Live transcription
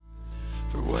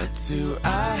What do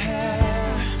I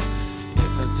have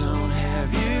if I don't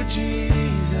have you,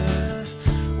 Jesus?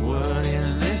 What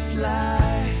in this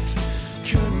life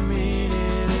could mean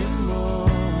anymore?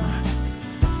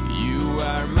 You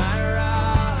are my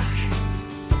rock,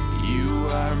 you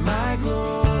are my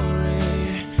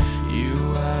glory, you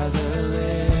are the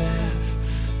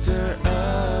lifter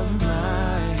of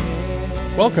my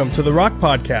head. Welcome to the Rock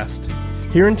Podcast.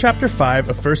 Here in chapter 5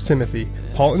 of 1 Timothy,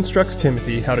 Paul instructs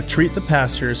Timothy how to treat the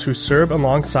pastors who serve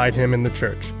alongside him in the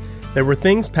church. There were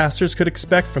things pastors could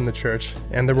expect from the church,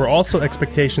 and there were also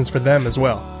expectations for them as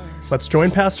well. Let's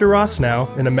join Pastor Ross now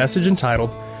in a message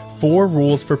entitled, 4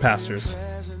 Rules for Pastors.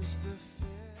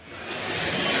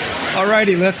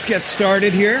 Alrighty, let's get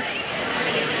started here.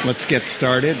 Let's get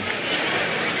started.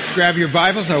 Grab your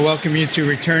Bibles. I welcome you to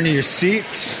return to your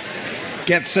seats.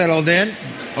 Get settled in.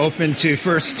 Open to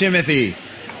 1 Timothy.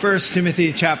 1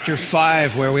 Timothy chapter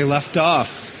 5, where we left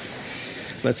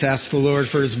off. Let's ask the Lord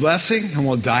for His blessing, and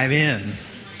we'll dive in.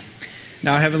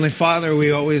 Now, Heavenly Father,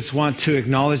 we always want to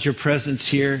acknowledge Your presence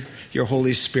here, Your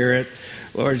Holy Spirit.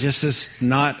 Lord, this is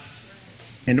not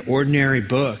an ordinary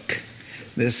book.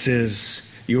 This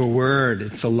is Your Word.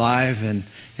 It's alive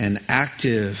and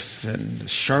active and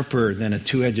sharper than a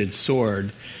two-edged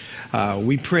sword.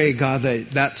 We pray, God,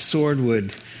 that sword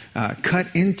would cut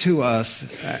into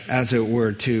us, as it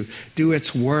were, to do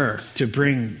its work, to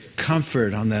bring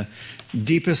comfort on the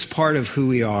deepest part of who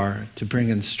we are, to bring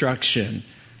instruction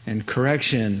and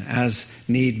correction as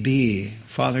need be.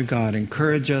 Father God,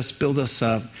 encourage us, build us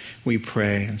up, we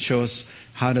pray, and show us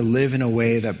how to live in a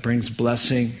way that brings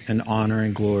blessing and honor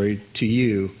and glory to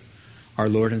You, our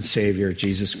Lord and Savior,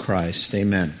 Jesus Christ.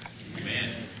 Amen.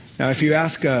 Amen. Now, if you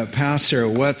ask a pastor,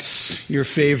 what's your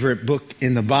favorite book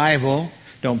in the Bible?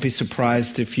 Don't be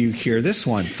surprised if you hear this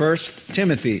one, 1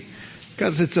 Timothy,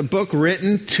 because it's a book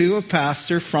written to a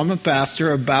pastor, from a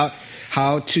pastor, about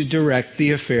how to direct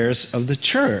the affairs of the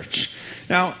church.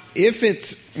 Now, if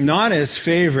it's not his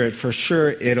favorite, for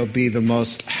sure it'll be the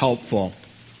most helpful.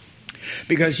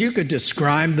 Because you could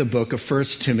describe the book of 1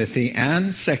 Timothy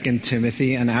and 2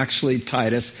 Timothy, and actually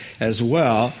Titus as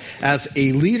well, as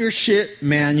a leadership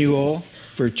manual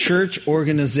for church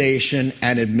organization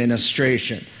and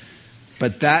administration.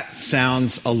 But that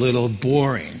sounds a little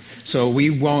boring, so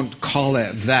we won't call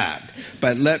it that.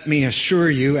 But let me assure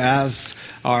you, as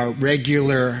our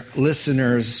regular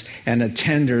listeners and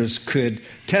attenders could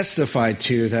testify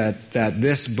to, that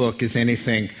this book is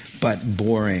anything but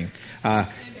boring. For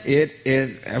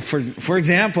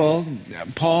example,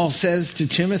 Paul says to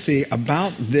Timothy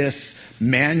about this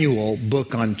manual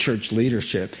book on church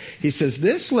leadership, he says,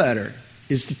 this letter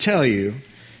is to tell you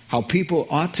how people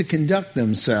ought to conduct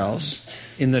themselves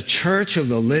in the church of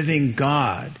the living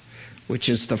God, which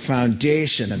is the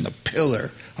foundation and the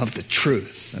pillar of the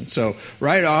truth. And so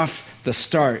right off the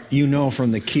start, you know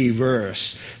from the key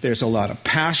verse, there's a lot of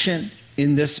passion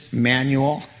in this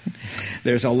manual.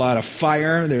 There's a lot of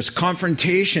fire. There's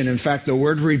confrontation. In fact, the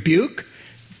word rebuke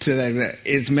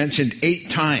is mentioned 8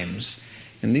 times.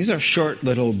 And these are short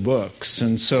little books.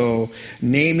 And so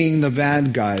naming the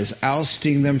bad guys,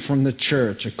 ousting them from the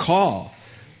church, a call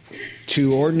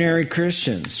to ordinary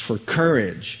Christians for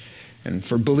courage and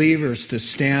for believers to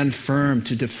stand firm,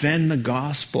 to defend the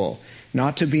gospel,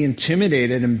 not to be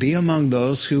intimidated and be among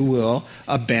those who will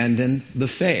abandon the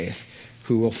faith,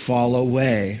 who will fall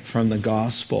away from the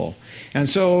gospel. And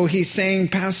so he's saying,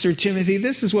 Pastor Timothy,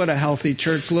 this is what a healthy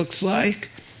church looks like.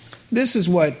 This is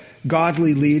what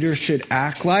godly leaders should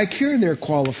act like. Here are their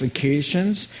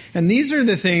qualifications. And these are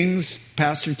the things,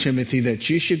 Pastor Timothy, that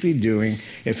you should be doing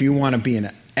if you want to be an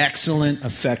excellent,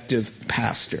 effective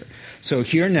pastor. So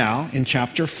here now, in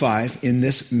chapter 5, in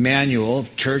this manual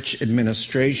of church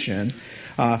administration,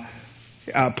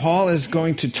 Paul is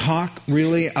going to talk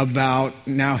really about,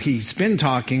 now he's been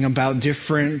talking about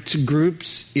different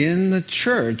groups in the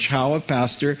church, how a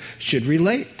pastor should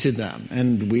relate to them.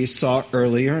 And we saw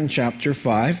earlier in chapter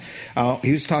 5,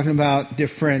 he was talking about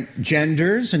different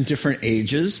genders and different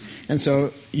ages. And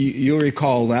so you'll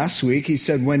recall last week, he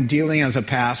said when dealing as a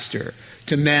pastor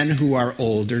to men who are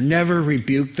older, never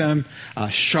rebuke them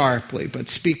sharply, but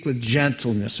speak with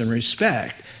gentleness and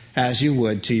respect, as you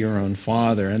would to your own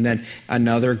father. And then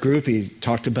another group, he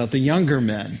talked about the younger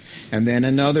men. And then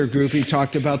another group, he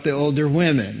talked about the older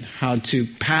women, how to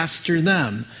pastor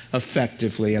them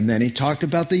effectively. And then he talked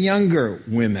about the younger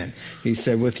women. He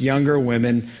said with younger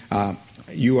women,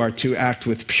 you are to act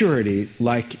with purity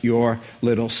like your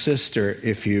little sister,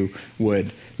 if you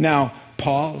would. Now,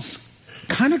 Paul's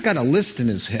kind of got a list in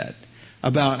his head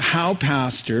about how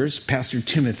pastors, Pastor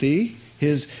Timothy,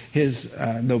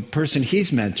 the person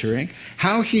he's mentoring,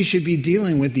 how he should be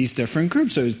dealing with these different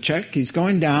groups. So check, he's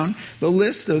going down the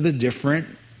list of the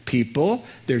different people,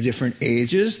 their different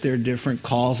ages, their different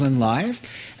calls in life.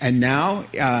 And now,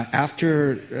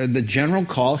 after the general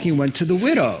call, he went to the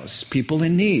widows, people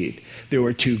in need. There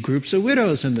were 2 groups of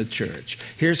widows in the church.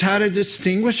 Here's how to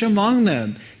distinguish among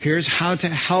them. Here's how to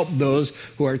help those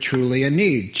who are truly in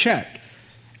need. Check.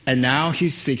 And now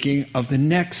he's thinking of the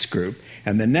next group.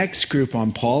 And the next group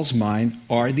on Paul's mind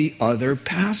are the other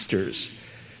pastors.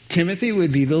 Timothy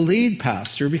would be the lead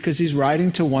pastor because he's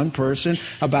writing to one person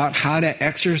about how to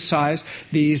exercise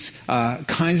these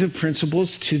kinds of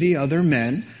principles to the other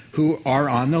men who are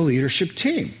on the leadership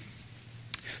team.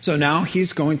 So now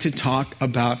he's going to talk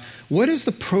about what is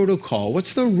the protocol,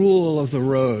 what's the rule of the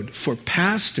road for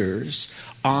pastors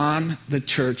on the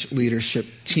church leadership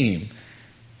team.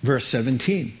 Verse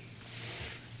 17.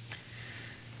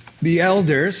 The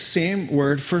elders, same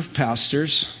word for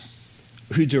pastors,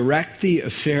 who direct the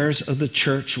affairs of the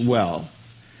church well,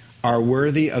 are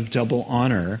worthy of double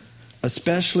honor,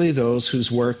 especially those whose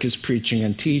work is preaching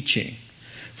and teaching.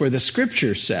 For the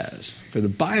Scripture says, for the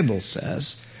Bible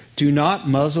says, do not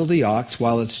muzzle the ox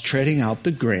while it's treading out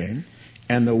the grain,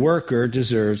 and the worker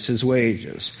deserves his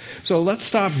wages. So let's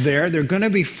stop there. There are going to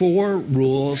be 4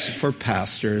 rules for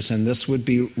pastors, and this would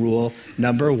be rule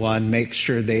number 1, make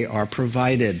sure they are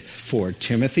provided for.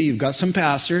 Timothy, you've got some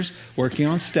pastors working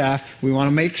on staff. We want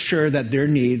to make sure that their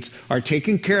needs are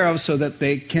taken care of so that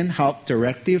they can help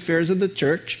direct the affairs of the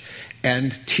church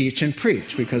and teach and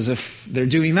preach, because if they're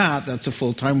doing that, that's a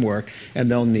full-time work,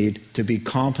 and they'll need to be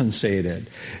compensated.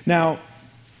 Now,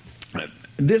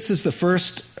 this is the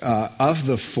first of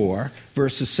the 4,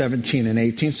 verses 17 and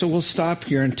 18. So we'll stop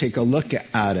here and take a look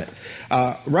at it.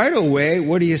 Right away,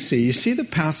 what do you see? You see the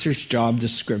pastor's job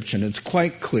description. It's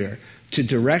quite clear. To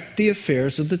direct the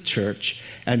affairs of the church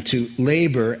and to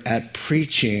labor at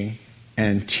preaching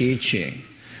and teaching.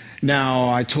 Now,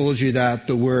 I told you that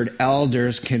the word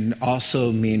elders can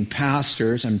also mean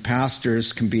pastors, and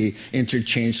pastors can be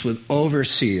interchanged with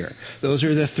overseer. Those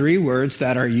are the 3 words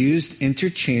that are used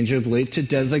interchangeably to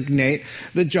designate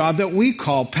the job that we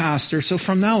call pastor. So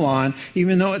from now on,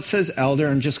 even though it says elder,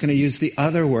 I'm just going to use the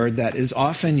other word that is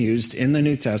often used in the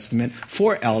New Testament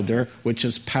for elder, which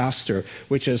is pastor,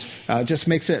 which is just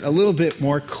makes it a little bit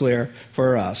more clear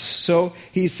for us. So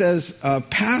he says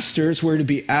pastors were to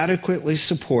be adequately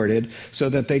supported so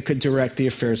that they could direct the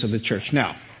affairs of the church.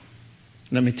 Now,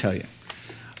 let me tell you,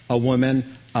 a woman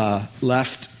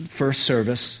left first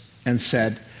service and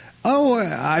said, oh,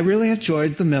 I really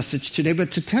enjoyed the message today,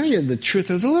 but to tell you the truth,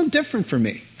 it was a little different for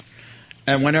me.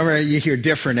 And whenever you hear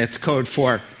different, it's code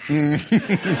for, it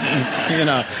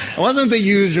wasn't the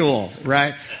usual,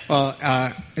 right?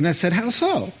 And I said, how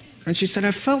so? And she said,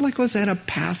 I felt like I was at a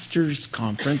pastor's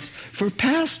conference for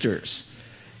pastors.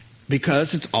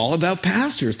 Because it's all about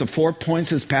pastors. The 4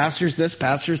 points is pastors this,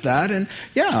 pastors that, and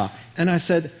yeah. And I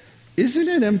said, isn't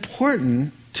it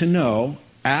important to know,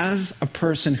 as a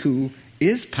person who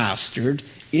is pastored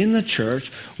in the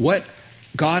church, what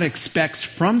God expects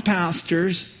from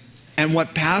pastors and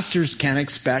what pastors can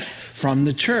expect from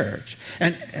the church?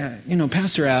 And,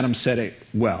 Pastor Adam said it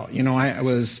well. I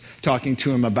was talking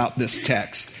to him about this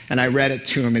text, and I read it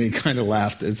to him, and he kind of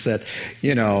laughed and said,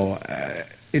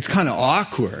 it's kind of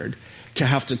awkward to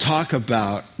have to talk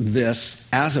about this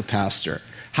as a pastor.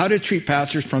 How to treat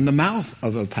pastors from the mouth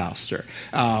of a pastor.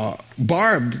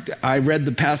 Barb, I read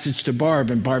the passage to Barb,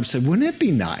 and Barb said, wouldn't it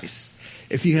be nice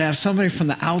if you could have somebody from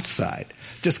the outside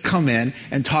just come in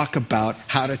and talk about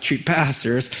how to treat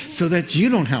pastors so that you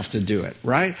don't have to do it,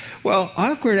 right? Well,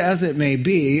 awkward as it may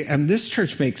be, and this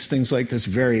church makes things like this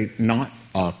very not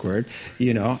awkward,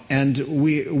 and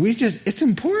we just, it's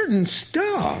important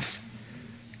stuff.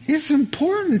 It's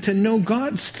important to know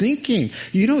God's thinking.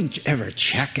 You don't ever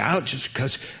check out just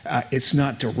because it's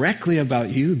not directly about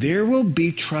you. There will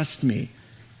be, trust me,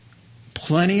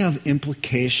 plenty of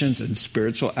implications and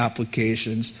spiritual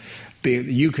applications.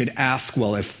 You could ask,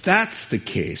 well, if that's the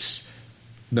case,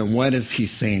 then what is he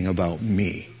saying about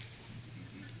me,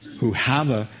 who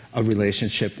have a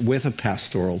relationship with a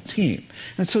pastoral team?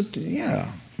 And so,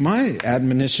 my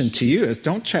admonition to you is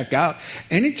don't check out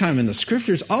anytime in the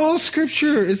Scriptures. All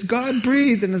Scripture is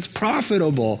God-breathed and is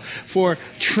profitable for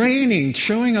training,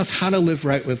 showing us how to live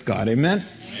right with God. Amen?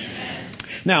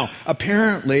 Now,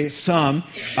 apparently, some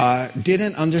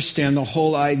didn't understand the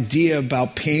whole idea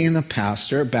about paying the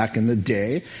pastor back in the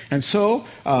day. And so,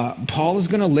 Paul is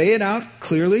going to lay it out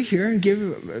clearly here and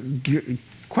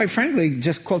quite frankly,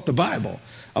 just quote the Bible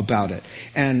about it.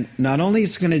 And not only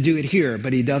is he going to do it here,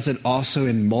 but he does it also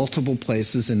in multiple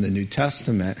places in the New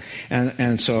Testament.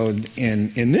 And so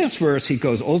in this verse, he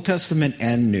goes Old Testament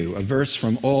and New. A verse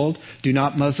from Old, do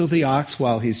not muzzle the ox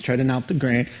while he's treading out the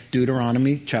grain,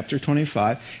 Deuteronomy chapter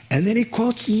 25. And then he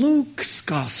quotes Luke's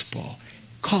gospel,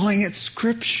 calling it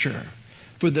Scripture.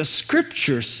 For the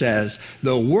Scripture says,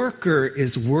 the worker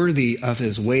is worthy of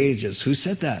his wages. Who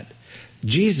said that?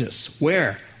 Jesus.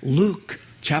 Where? Luke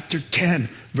chapter 10,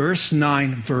 verse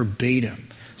 9, verbatim.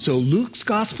 So Luke's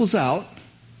gospel's out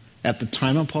at the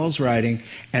time of Paul's writing,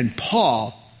 and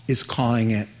Paul is calling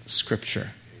it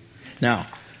Scripture. Now,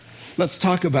 let's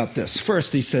talk about this.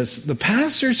 First, he says, the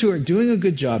pastors who are doing a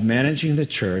good job managing the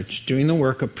church, doing the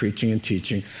work of preaching and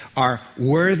teaching, are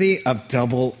worthy of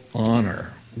double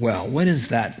honor. Well, what does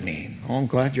that mean? Oh, I'm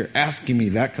glad you're asking me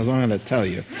that, because I'm going to tell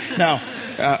you. Now,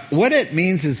 what it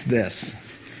means is this.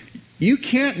 You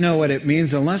can't know what it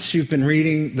means unless you've been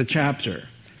reading the chapter,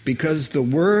 because the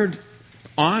word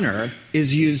honor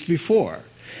is used before.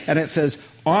 And it says,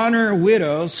 honor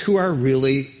widows who are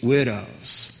really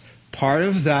widows. Part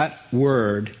of that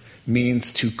word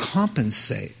means to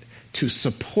compensate, to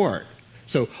support.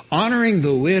 So honoring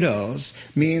the widows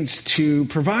means to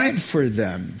provide for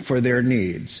them, for their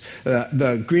needs.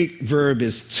 The Greek verb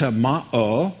is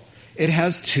tamao. It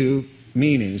has two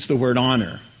meanings, the word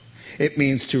honor. It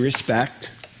means to respect,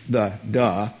 the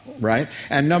duh, right?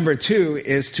 And number two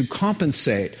is to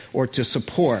compensate or to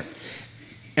support.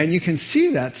 And you can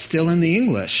see that still in the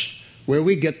English, where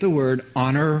we get the word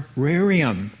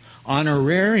honorarium.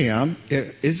 Honorarium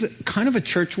is kind of a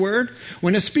church word.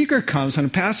 When a speaker comes, when a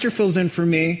pastor fills in for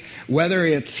me, whether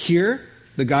it's here,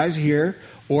 the guys here,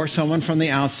 or someone from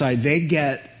the outside, they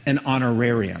get an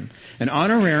honorarium. An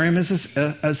honorarium is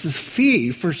a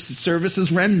fee for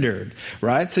services rendered,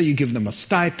 right? So you give them a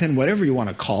stipend, whatever you want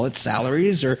to call it,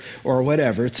 salaries or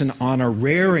whatever. It's an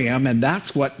honorarium, and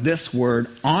that's what this word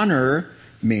honor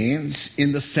means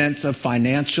in the sense of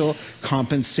financial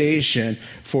compensation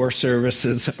for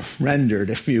services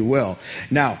rendered, if you will.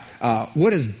 Now,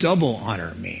 what does double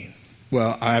honor mean?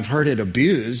 Well, I've heard it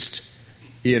abused.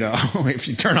 If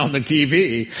you turn on the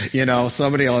TV,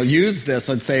 somebody will use this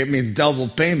and say it means double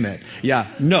payment. Yeah,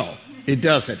 no, it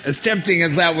doesn't. As tempting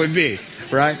as that would be,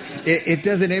 right? It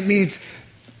doesn't. It means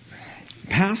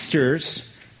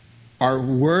pastors are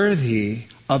worthy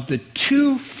of the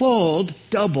twofold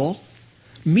double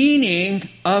meaning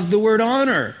of the word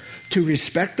honor, to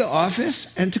respect the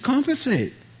office and to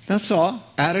compensate. That's all.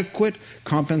 Adequate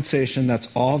compensation,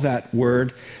 that's all that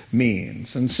word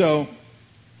means. And so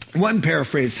one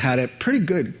paraphrase had it pretty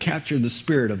good, captured the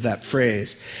spirit of that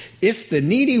phrase. If the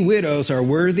needy widows are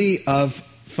worthy of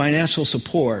financial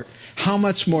support, how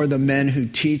much more the men who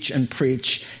teach and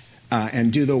preach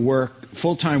and do the work,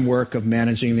 full-time work of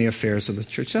managing the affairs of the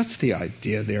church. That's the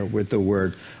idea there with the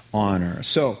word honor.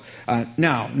 So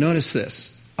now, notice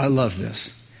this. I love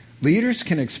this. Leaders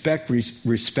can expect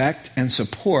respect and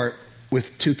support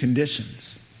with two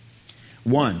conditions.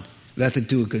 One, that they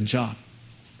do a good job.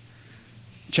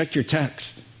 Check your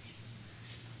text.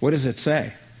 What does it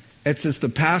say? It says the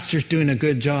pastor's doing a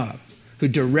good job, who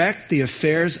direct the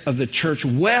affairs of the church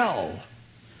well.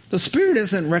 The Spirit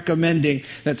isn't recommending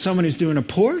that someone who's doing a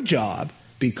poor job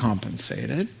be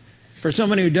compensated. For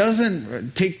someone who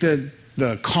doesn't take the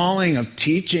calling of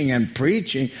teaching and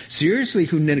preaching seriously,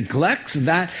 who neglects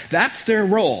that, that's their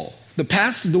role.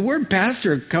 The word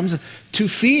pastor comes to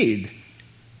feed.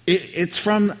 It's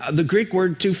from the Greek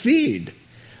word to feed.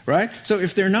 Right? So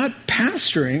if they're not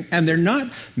pastoring and they're not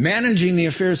managing the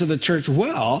affairs of the church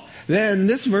well, then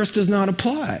this verse does not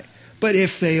apply. But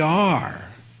if they are,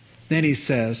 then he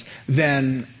says,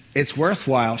 then it's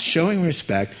worthwhile showing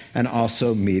respect and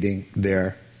also meeting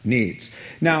their needs.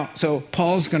 Now, so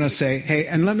Paul's going to say, hey,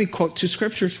 and let me quote two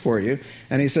scriptures for you.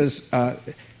 And he says,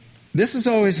 this is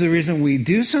always the reason we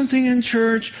do something in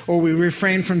church or we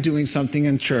refrain from doing something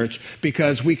in church,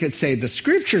 because we could say the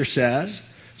Scripture says.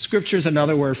 Scripture is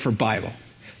another word for Bible.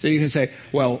 So you can say,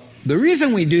 well, the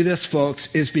reason we do this,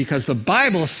 folks, is because the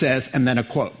Bible says, and then a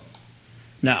quote.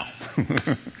 Now,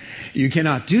 you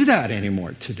cannot do that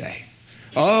anymore today.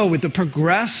 Oh, with the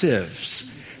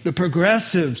progressives, the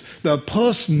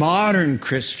postmodern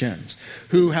Christians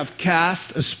who have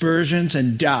cast aspersions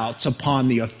and doubts upon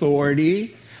the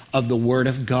authority of the Word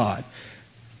of God.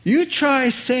 You try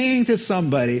saying to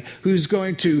somebody who's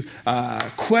going to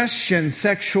question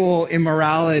sexual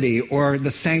immorality or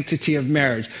the sanctity of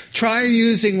marriage, try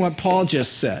using what Paul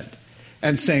just said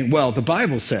and saying, well, the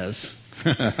Bible says.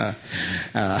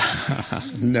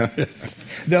 No,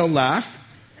 they'll laugh.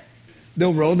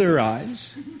 They'll roll their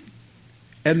eyes.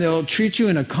 and they'll treat you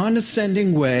in a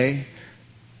condescending way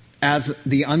as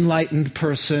the unenlightened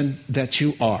person that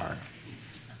you are.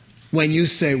 When you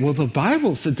say, well, the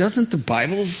Bible says, doesn't the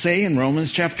Bible say in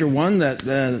Romans chapter 1 that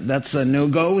that's a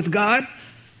no-go with God?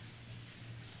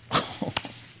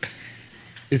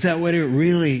 Is that what it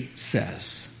really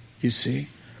says? You see?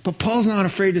 But Paul's not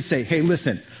afraid to say, hey,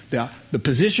 listen, the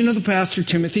position of the pastor,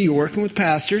 Timothy, you're working with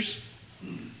pastors.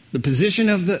 The position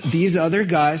of these other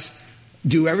guys,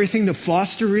 do everything to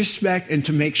foster respect and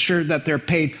to make sure that they're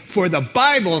paid. For the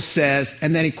Bible says,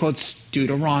 and then he quotes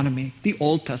Deuteronomy, the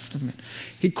Old Testament.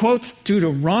 He quotes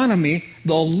Deuteronomy,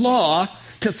 the law,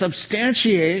 to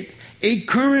substantiate a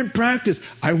current practice.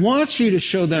 I want you to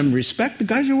show them respect, the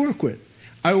guys you work with.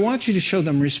 I want you to show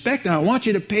them respect, and I want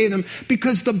you to pay them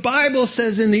because the Bible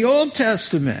says in the Old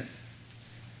Testament.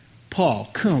 Paul,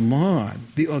 come on.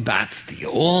 That's the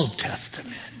Old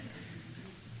Testament.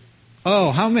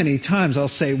 Oh, how many times I'll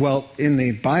say, well, in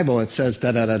the Bible it says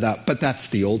da-da-da-da, but that's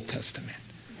the Old Testament.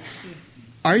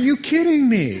 Are you kidding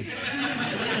me?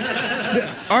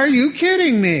 Are you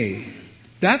kidding me?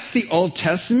 That's the Old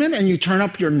Testament and you turn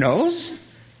up your nose?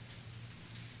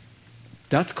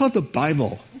 That's called the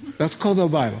Bible. That's called the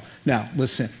Bible. Now,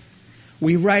 listen.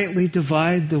 We rightly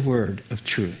divide the word of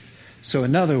truth. So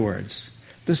in other words,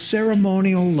 the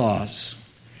ceremonial laws,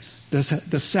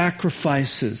 the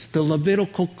sacrifices, the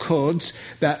Levitical codes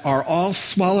that are all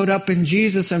swallowed up in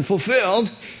Jesus and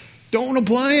fulfilled don't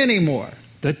apply anymore.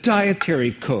 The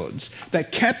dietary codes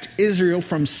that kept Israel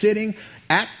from sitting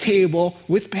at table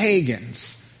with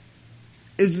pagans,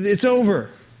 it's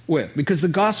over with because the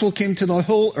gospel came to the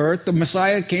whole earth. The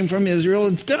Messiah came from Israel.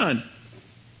 It's done.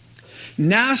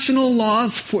 National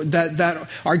laws that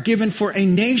are given for a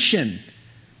nation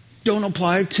don't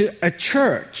apply to a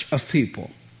church of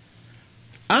people.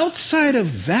 Outside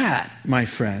of that, my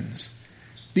friends,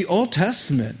 the Old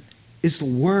Testament is the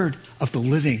word of the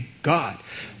living God.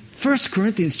 1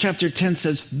 Corinthians chapter 10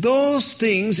 says, those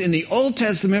things in the Old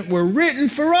Testament were written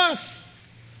for us.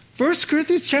 1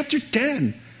 Corinthians chapter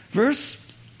 10,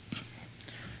 verse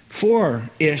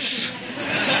 4-ish.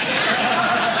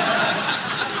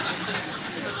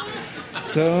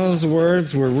 Those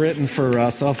words were written for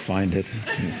us. I'll find it.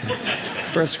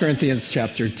 1 Corinthians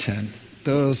chapter 10.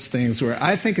 Those things were,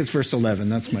 I think it's verse 11.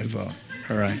 That's my vote.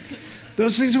 All right.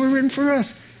 Those things were written for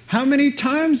us. How many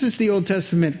times is the Old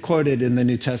Testament quoted in the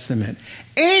New Testament?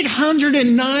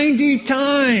 890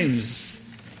 times.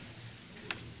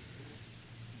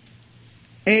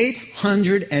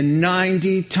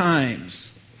 890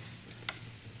 times.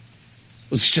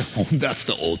 That's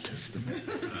the Old Testament.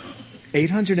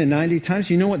 890 times.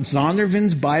 You know what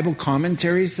Zondervan's Bible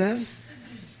commentary says?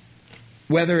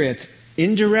 Whether it's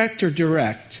indirect or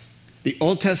direct, the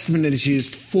Old Testament is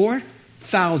used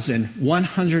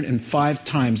 4,105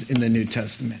 times in the New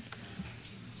Testament.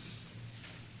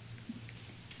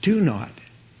 Do not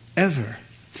ever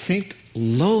think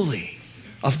lowly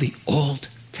of the Old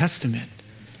Testament.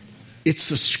 It's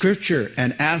the scripture,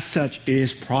 and as such, it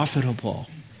is profitable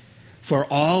for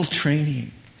all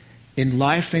training in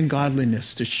life and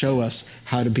godliness to show us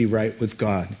how to be right with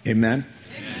God. Amen?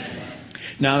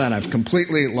 Now that I've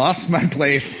completely lost my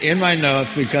place in my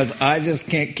notes because I just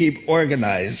can't keep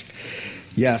organized,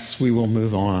 yes, we will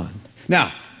move on.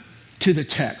 Now, to the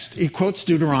text. He quotes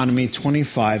Deuteronomy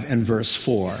 25 and verse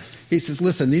 4. He says,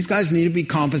 listen, these guys need to be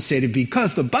compensated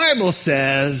because the Bible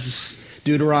says,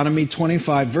 Deuteronomy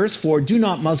 25 verse 4, do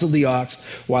not muzzle the ox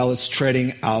while it's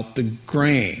treading out the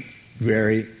grain.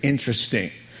 Very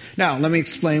interesting. Now, let me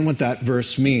explain what that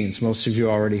verse means. Most of you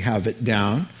already have it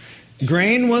down.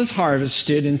 Grain was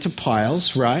harvested into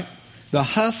piles, right? The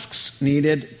husks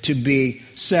needed to be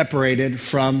separated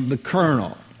from the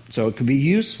kernel, so it could be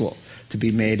useful to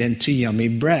be made into yummy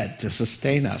bread to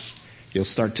sustain us. You'll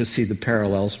start to see the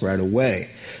parallels right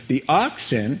away. The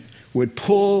oxen would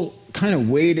pull kind of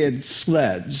weighted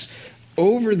sleds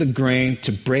over the grain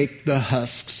to break the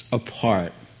husks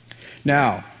apart.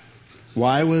 Now,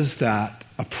 why was that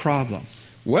a problem?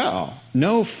 Well,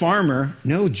 no farmer,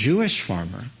 no Jewish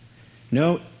farmer,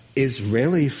 no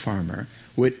Israeli farmer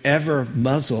would ever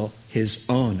muzzle his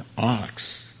own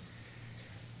ox,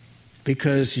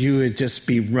 because you would just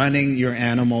be running your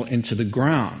animal into the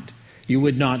ground. You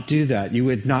would not do that. You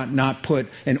would not put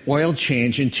an oil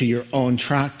change into your own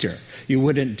tractor. You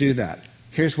wouldn't do that.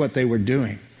 Here's what they were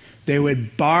doing. They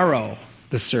would borrow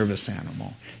the service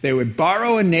animal. They would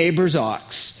borrow a neighbor's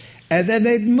ox, and then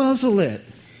they'd muzzle it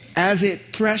as it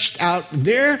threshed out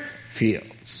their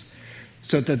fields,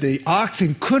 so that the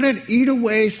oxen couldn't eat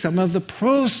away some of the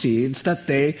proceeds that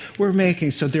they were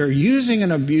making. So they're using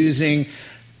and abusing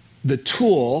the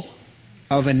tool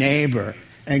of a neighbor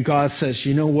And God says,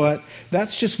 you know what?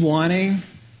 That's just wanting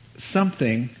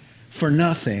something for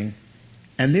nothing.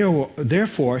 And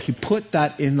therefore, he put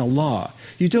that in the law.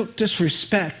 You don't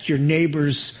disrespect your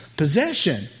neighbor's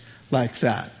possession like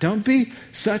that. Don't be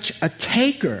such a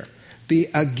taker. Be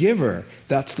a giver.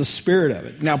 That's the spirit of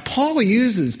it. Now, Paul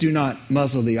uses do not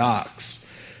muzzle the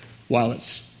ox while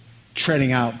it's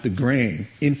treading out the grain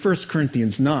in 1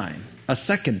 Corinthians 9, a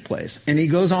second place. And he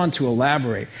goes on to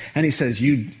elaborate. And he says,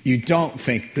 you don't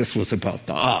think this was about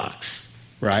the ox,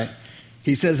 right?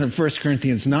 He says in 1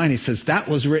 Corinthians 9, he says, that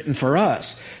was written for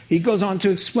us. He goes on to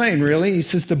explain, really. He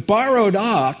says, the borrowed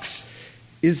ox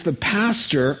is the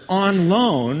pastor on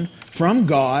loan from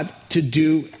God to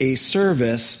do a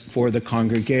service for the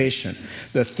congregation.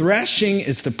 The threshing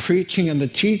is the preaching and the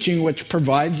teaching which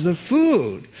provides the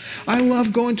food. I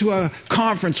love going to a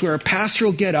conference where a pastor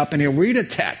will get up and he'll read a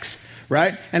text,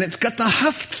 right? And it's got the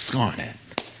husks on it.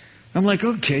 I'm like,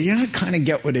 okay, yeah, I kind of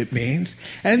get what it means.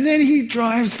 And then he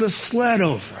drives the sled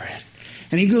over it.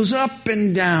 And he goes up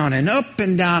and down and up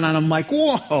and down. And I'm like,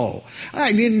 whoa,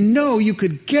 I didn't know you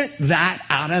could get that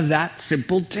out of that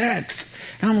simple text.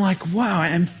 And I'm like, wow,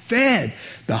 I'm fed.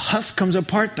 The husk comes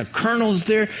apart, the kernel's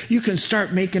there. You can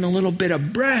start making a little bit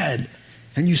of bread.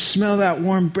 And you smell that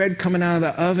warm bread coming out of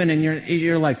the oven. And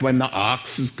you're like, when the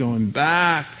ox is going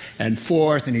back and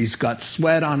forth and he's got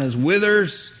sweat on his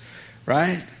withers,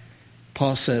 right?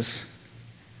 Paul says,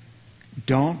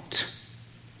 don't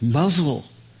muzzle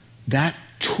that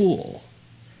tool.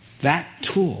 That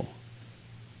tool.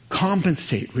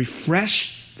 Compensate,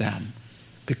 refresh them,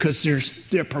 because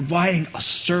they're providing a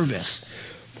service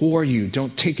for you.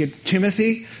 Don't take it,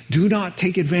 Timothy, do not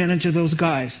take advantage of those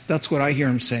guys. That's what I hear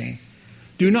him saying.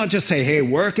 Do not just say, hey,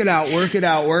 work it out, work it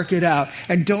out, work it out.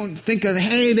 And don't think of,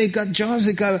 hey, they got jobs,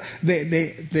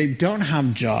 they don't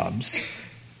have jobs.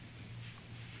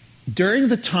 During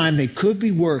the time they could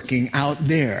be working out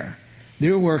there,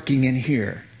 they're working in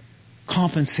here.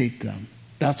 Compensate them.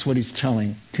 That's what he's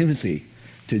telling Timothy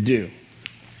to do.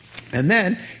 And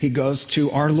then he goes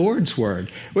to our Lord's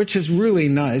word, which is really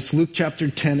nice. Luke chapter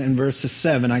 10 and verses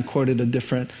 7. I quoted a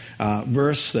different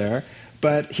verse there.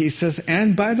 But he says,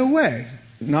 and by the way,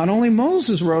 not only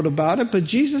Moses wrote about it, but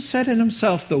Jesus said it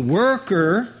himself, the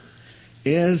worker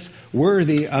is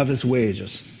worthy of his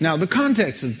wages. Now, the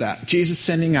context of that, Jesus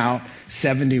sending out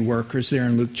 70 workers there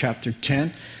in Luke chapter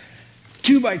 10,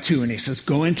 2 by 2, and he says,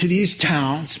 go into these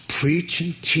towns, preach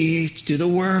and teach, do the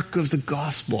work of the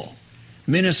gospel,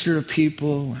 minister to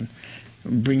people,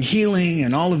 and bring healing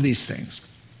and all of these things.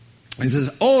 He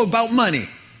says, oh, about money.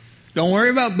 Don't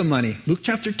worry about the money. Luke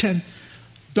chapter 10.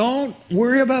 Don't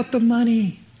worry about the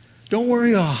money. Don't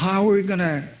worry about how we're going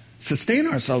to sustain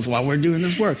ourselves while we're doing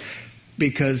this work.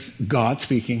 Because God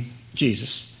speaking,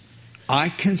 Jesus, I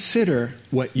consider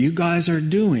what you guys are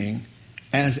doing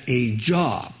as a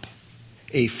job,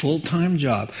 a full-time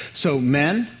job. So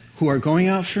men who are going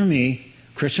out for me,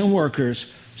 Christian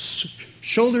workers,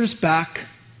 shoulders back,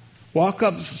 walk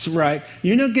up right.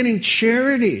 You're not getting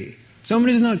charity.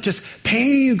 Somebody's not just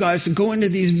paying you guys to go into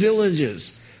these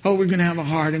villages. Oh, we're going to have a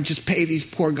heart and just pay these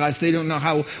poor guys. They don't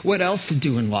know what else to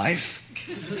do in life.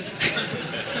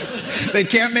 They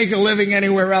can't make a living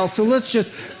anywhere else. So let's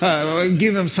just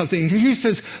give them something. He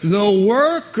says, the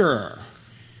worker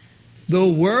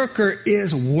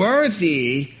is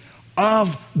worthy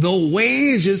of the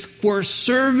wages for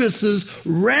services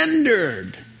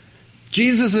rendered.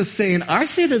 Jesus is saying, I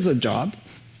see it as a job.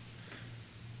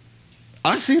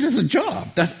 I see it as a job.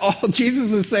 That's all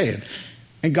Jesus is saying.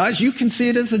 And guys, you can see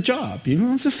it as a job. You don't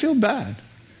have to feel bad.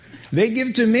 They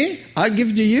give to me, I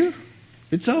give to you.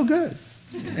 It's all good.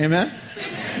 Amen?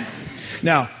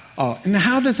 Now, and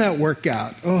how does that work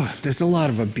out? Oh, there's a lot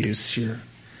of abuse here.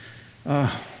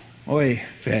 Oy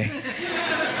vey.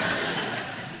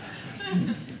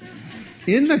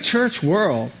 In the church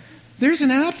world, there's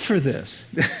an app for this.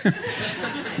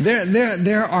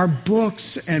 There are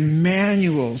books and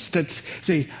manuals that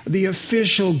say the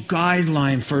official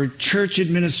guideline for church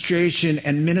administration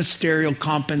and ministerial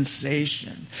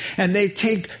compensation. And they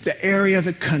take the area of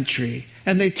the country,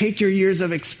 and they take your years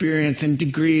of experience and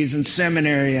degrees and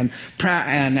seminary and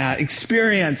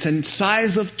experience and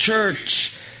size of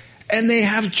church. And they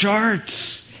have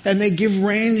charts, and they give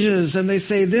ranges, and they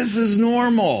say, this is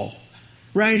normal.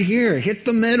 Right here, hit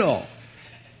the middle.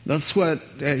 That's what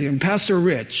Pastor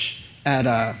Rich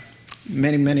at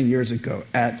many, many years ago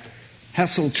at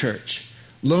Hessel Church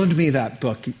loaned me that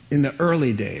book in the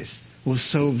early days. It was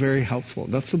so very helpful.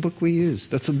 That's the book we use.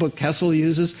 That's the book Hessel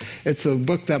uses. It's a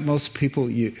book that most people,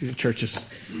 churches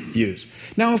use.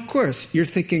 Now, of course, you're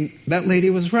thinking, that lady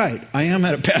was right. I am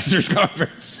at a pastor's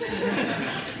conference.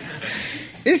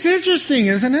 It's interesting,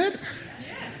 isn't it?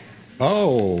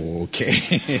 Oh,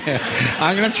 okay.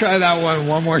 I'm going to try that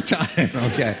one more time.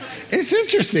 Okay. It's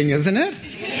interesting, isn't it?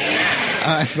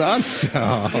 I thought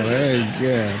so. Very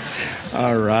good.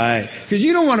 All right. Because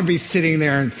you don't want to be sitting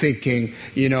there and thinking,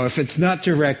 if it's not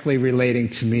directly relating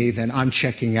to me, then I'm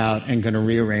checking out and going to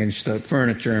rearrange the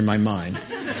furniture in my mind.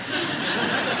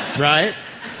 Right?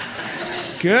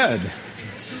 Good.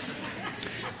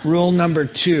 Rule number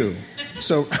 2.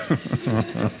 So,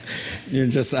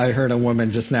 I heard a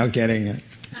woman just now getting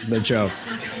the joke.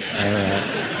 All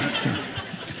right.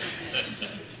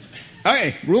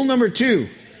 Okay, rule number 2.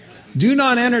 Do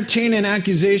not entertain an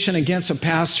accusation against a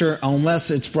pastor unless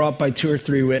it's brought by 2 or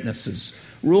 3 witnesses.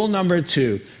 Rule number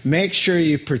 2, make sure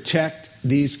you protect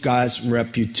these guys'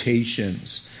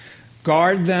 reputations.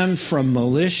 Guard them from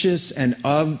malicious and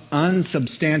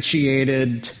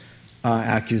unsubstantiated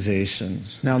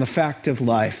accusations. Now, the fact of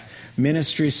life,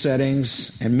 ministry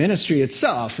settings and ministry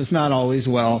itself is not always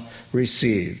well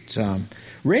received.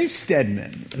 Ray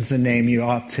Stedman is a name you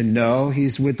ought to know.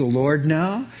 He's with the Lord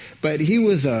now, but he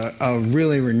was a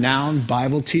really renowned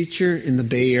Bible teacher in the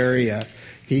Bay Area.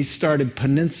 He started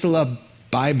Peninsula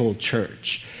Bible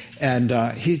Church, and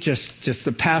he's just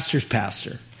the pastor's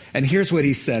pastor. And here's what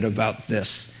he said about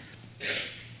this.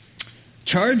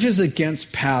 Charges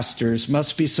against pastors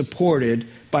must be supported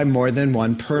by more than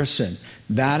one person.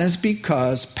 That is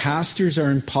because pastors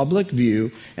are in public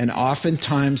view, and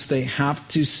oftentimes they have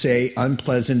to say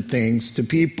unpleasant things to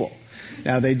people.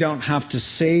 Now, they don't have to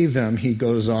say them, he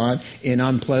goes on, in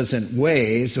unpleasant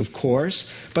ways, of course,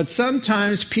 but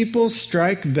sometimes people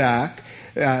strike back.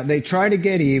 They try to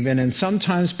get even, and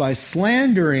sometimes by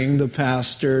slandering the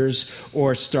pastors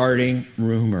or starting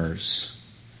rumors.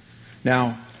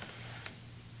 Now,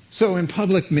 so in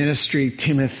public ministry,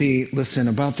 Timothy, listen,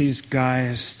 about these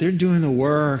guys, they're doing the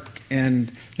work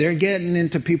and they're getting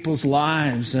into people's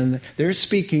lives and they're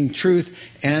speaking truth.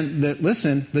 And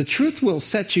listen, the truth will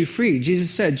set you free.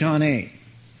 Jesus said, John 8.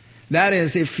 That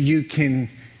is, if you can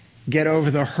get over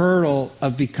the hurdle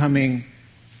of becoming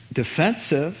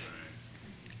defensive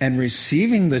and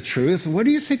receiving the truth. What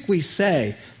do you think we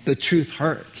say? The truth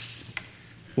hurts.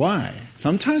 Why?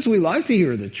 Sometimes we like to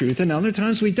hear the truth and other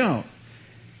times we don't.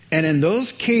 And in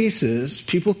those cases,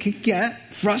 people can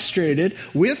get frustrated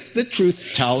with the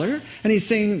truth teller. And he's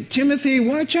saying, Timothy,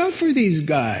 watch out for these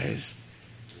guys.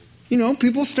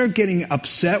 People start getting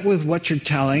upset with what you're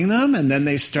telling them, and then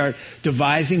they start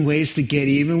devising ways to get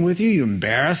even with you. You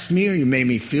embarrassed me, or you made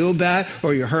me feel bad,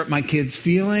 or you hurt my kids'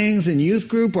 feelings in youth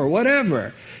group, or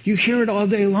whatever. You hear it all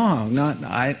day long.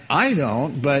 I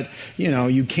don't, but,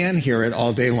 you can hear it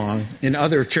all day long in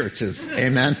other churches.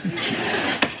 Amen?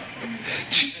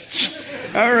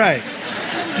 All right,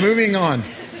 moving on.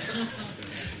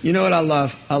 You know what I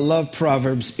love? I love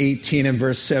Proverbs 18 and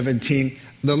verse 17.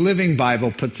 The Living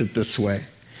Bible puts it this way.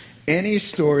 Any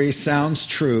story sounds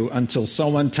true until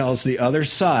someone tells the other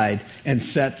side and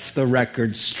sets the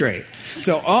record straight.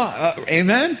 So,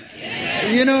 amen?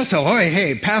 Yes. So,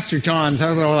 hey, Pastor John,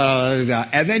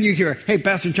 and then you hear, hey,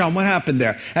 Pastor John, what happened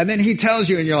there? And then he tells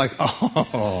you and you're like,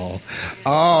 oh,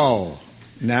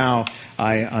 now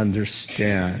I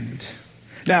understand.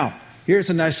 Now, here's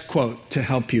a nice quote to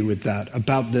help you with that,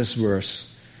 about this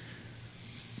verse.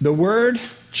 The word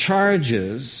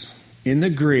charges in the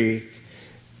Greek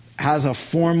has a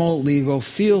formal legal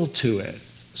feel to it.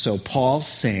 So Paul's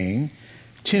saying,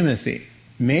 Timothy,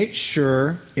 make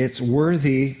sure it's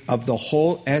worthy of the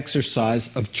whole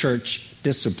exercise of church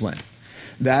discipline.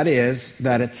 That is,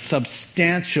 that it's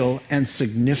substantial and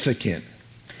significant.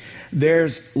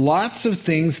 There's lots of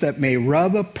things that may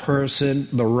rub a person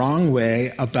the wrong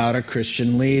way about a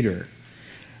Christian leader.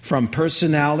 From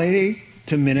personality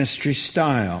to ministry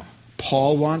style.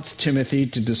 Paul wants Timothy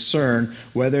to discern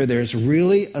whether there's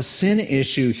really a sin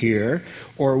issue here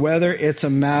or whether it's a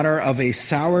matter of a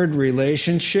soured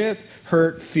relationship,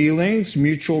 hurt feelings,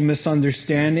 mutual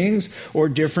misunderstandings, or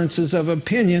differences of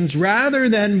opinions rather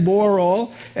than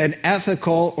moral and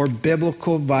ethical or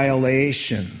biblical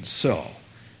violations. So,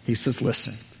 he says,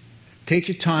 listen, take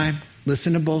your time,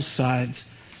 listen to both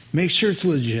sides, make sure it's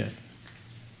legit.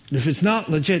 And if it's not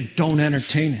legit, don't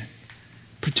entertain it.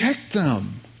 Protect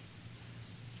them.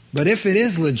 But if it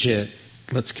is legit,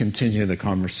 let's continue the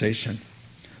conversation.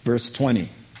 Verse 20.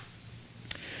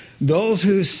 Those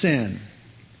who sin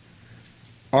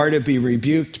are to be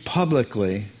rebuked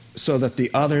publicly so that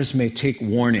the others may take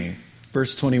warning.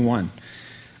 Verse 21.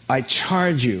 I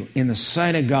charge you in the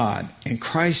sight of God and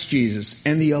Christ Jesus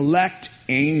and the elect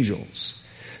angels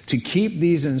to keep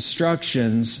these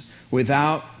instructions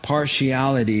without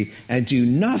partiality and do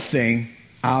nothing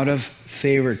out of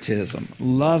favoritism.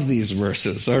 Love these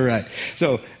verses. All right.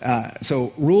 So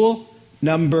rule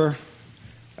number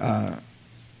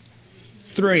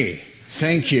 3.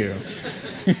 Thank you.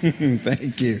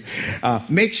 Thank you.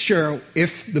 Make sure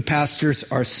if the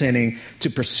pastors are sinning to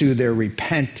pursue their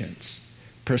repentance.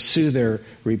 Pursue their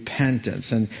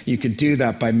repentance. And you could do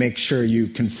that by make sure you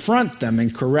confront them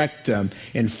and correct them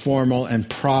in formal and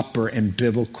proper and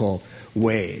biblical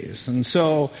ways. And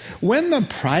so when the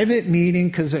private meeting,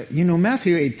 because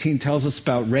Matthew 18 tells us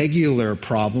about regular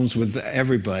problems with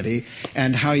everybody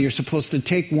and how you're supposed to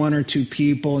take 1 or 2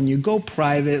 people and you go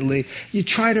privately, you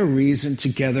try to reason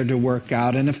together to work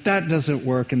out. And if that doesn't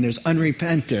work and there's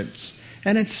unrepentance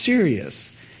and it's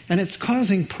serious and it's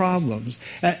causing problems,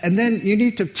 and then you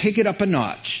need to take it up a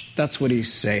notch. That's what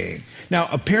he's saying. Now,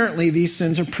 apparently these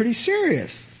sins are pretty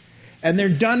serious. And they're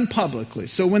done publicly.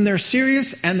 So when they're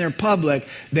serious and they're public,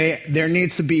 there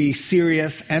needs to be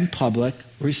serious and public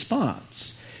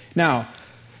response. Now,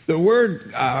 the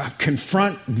word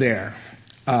confront there,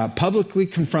 publicly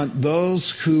confront those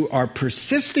who are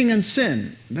persisting in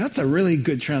sin. That's a really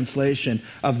good translation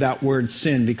of that word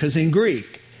sin, because in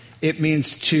Greek, it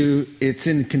means it's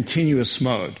in continuous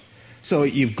mode. So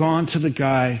you've gone to the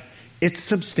guy, it's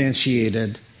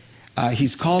substantiated,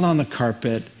 he's called on the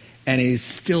carpet, and he's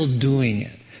still doing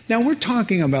it. Now, we're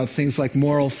talking about things like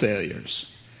moral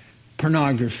failures,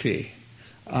 pornography,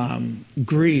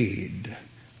 greed,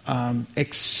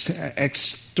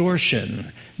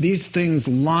 extortion, these things,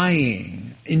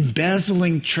 lying,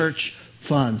 embezzling church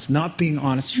funds, not being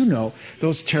honest,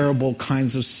 those terrible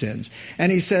kinds of sins.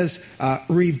 And he says,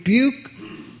 rebuke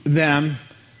them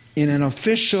in an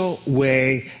official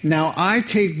way. Now, I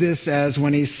take this as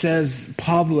when he says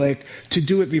public, to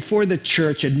do it before the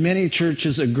church, and many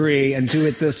churches agree and do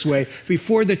it this way,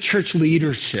 before the church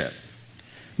leadership.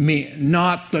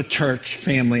 Not the church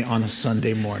family on a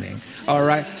Sunday morning. All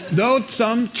right? Though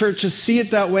some churches see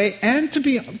it that way, and to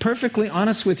be perfectly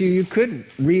honest with you, you could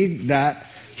read that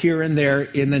here and there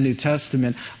in the New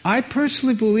Testament. I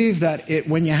personally believe that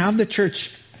when you have the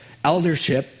church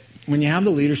eldership, when you have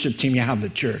the leadership team, you have the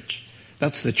church.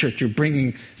 That's the church. You're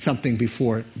bringing something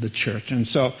before the church. And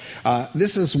so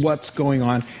this is what's going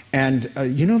on. And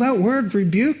that word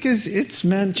rebuke it's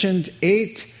mentioned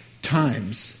 8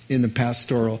 times in the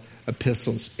pastoral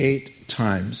epistles. 8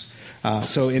 times.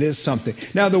 So it is something.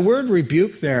 Now, the word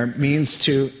rebuke there means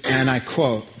to, and I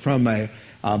quote from a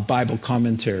Bible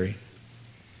commentary,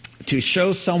 to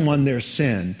show someone their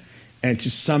sin and to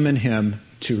summon him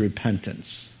to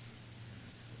repentance.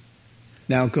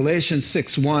 Now, Galatians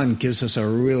 6:1 gives us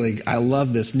I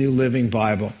love this New Living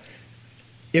Bible.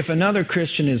 If another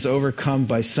Christian is overcome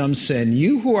by some sin,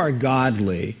 you who are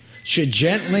godly should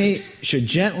gently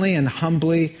and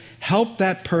humbly help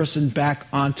that person back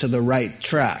onto the right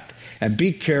track. And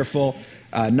be careful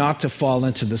not to fall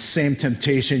into the same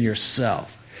temptation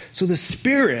yourself. So the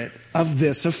spirit of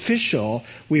this official,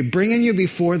 we're bringing you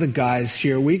before the guys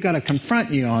here. We got to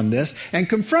confront you on this. And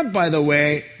confront, by the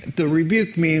way, the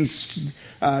rebuke means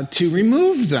to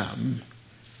remove them,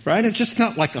 right? It's just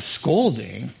not like a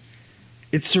scolding.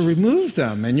 It's to remove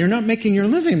them. And you're not making your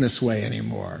living this way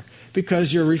anymore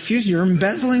because you're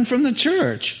embezzling from the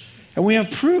church. And we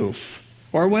have proof.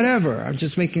 Or whatever. I'm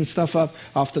just making stuff up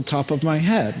off the top of my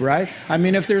head, right? I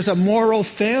mean, if there's a moral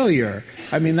failure,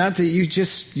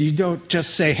 you don't just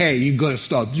say, hey, you got to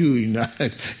stop doing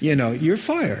that. You're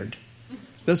fired.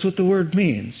 That's what the word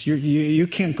means. You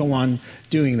can't go on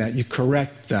doing that. You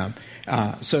correct them.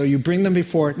 So you bring them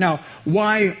before. Now,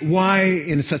 why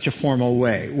in such a formal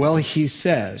way? Well, he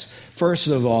says, first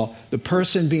of all, the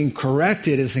person being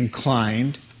corrected is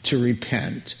inclined to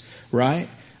repent, right?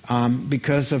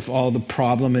 Because of all the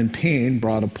problem and pain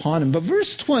brought upon him. But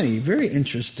verse 20, very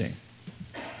interesting.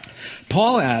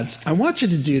 Paul adds, I want you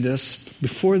to do this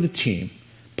before the team,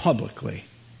 publicly,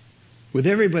 with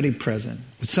everybody present,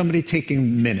 with somebody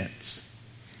taking minutes,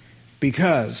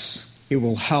 because it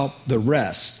will help the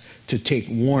rest to take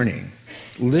warning.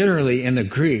 Literally in the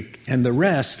Greek, and the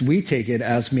rest, we take it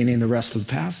as meaning the rest of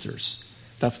the pastors.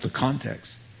 That's the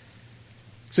context.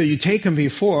 So you take him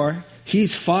before.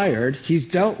 He's fired. He's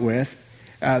dealt with.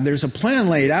 There's a plan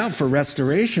laid out for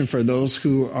restoration for those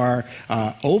who are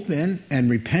open and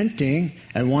repenting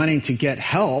and wanting to get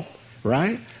help,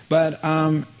 right? But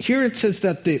here it says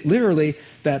that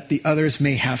that the others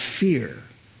may have fear.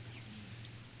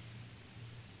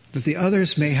 That the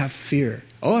others may have fear.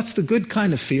 Oh, it's the good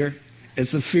kind of fear.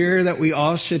 It's the fear that we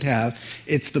all should have.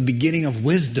 It's the beginning of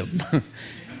wisdom,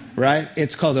 right?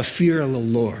 It's called the fear of the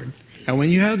Lord. And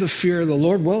when you have the fear of the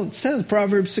Lord, well, it says,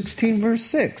 Proverbs 16, verse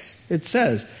 6, it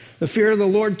says, the fear of the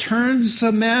Lord turns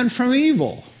a man from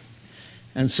evil.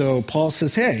 And so Paul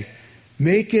says, hey,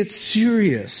 make it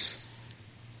serious.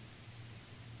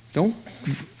 Don't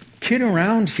kid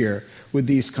around here with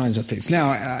these kinds of things.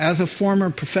 Now, as a former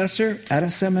professor at a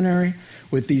seminary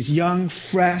with these young,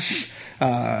 fresh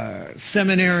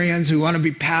seminarians who want to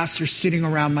be pastors sitting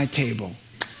around my table,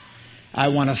 I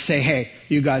want to say, hey,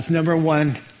 you guys, number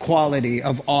one quality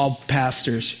of all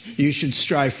pastors, you should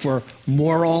strive for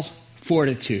moral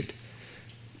fortitude.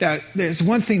 Now, there's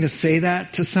one thing to say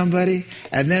that to somebody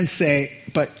and then say,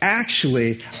 but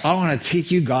actually, I want to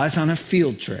take you guys on a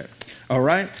field trip. All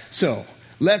right? So,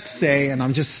 let's say, and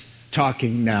I'm just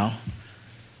talking now,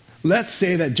 let's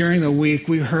say that during the week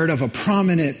we heard of a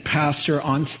prominent pastor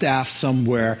on staff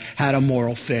somewhere had a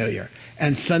moral failure.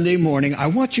 And Sunday morning, I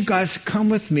want you guys to come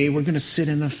with me. We're going to sit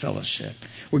in the fellowship.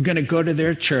 We're going to go to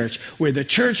their church where the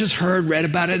church has heard, read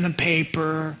about it in the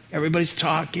paper. Everybody's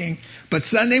talking. But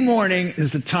Sunday morning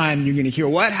is the time you're going to hear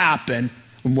what happened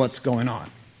and what's going on.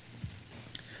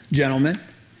 Gentlemen,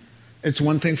 it's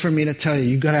one thing for me to tell you,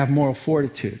 you've got to have moral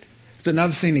fortitude. It's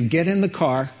another thing to get in the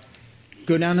car,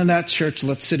 go down to that church,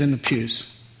 let's sit in the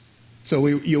pews. So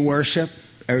you worship,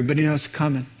 everybody knows it's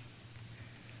coming.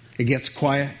 It gets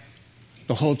quiet.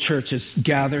 The whole church is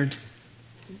gathered.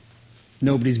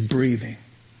 Nobody's breathing.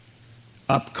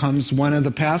 Up comes one of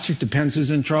the pastors, depends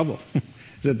who's in trouble.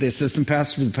 Is it the assistant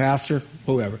pastor, the pastor,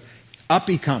 whoever? Up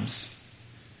he comes.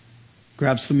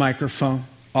 Grabs the microphone,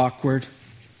 awkward,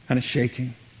 kind of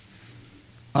shaking.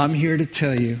 I'm here to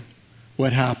tell you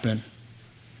what happened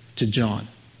to John.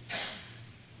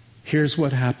 Here's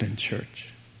what happened,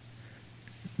 church.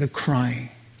 The crying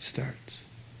starts.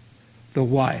 The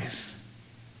wife,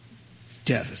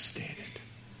 devastated.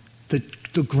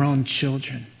 The grown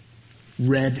children,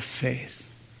 red face,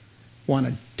 want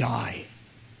to die.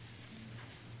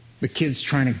 The kid's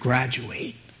trying to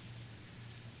graduate.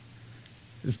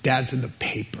 His dad's in the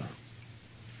paper.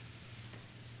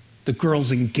 The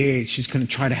girl's engaged. She's going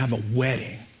to try to have a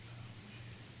wedding.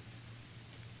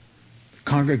 The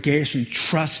congregation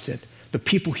trusted the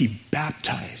people he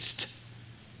baptized,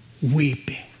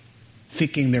 weeping,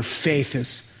 thinking their faith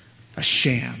is a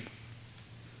sham.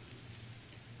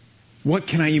 What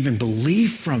can I even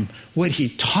believe from what he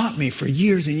taught me for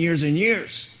years and years and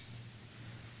years?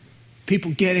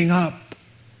 People getting up,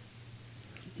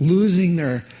 losing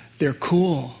their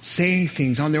cool, saying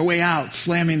things on their way out,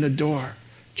 slamming the door.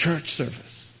 Church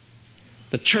service.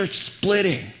 The church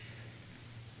splitting.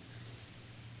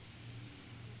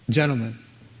 Gentlemen,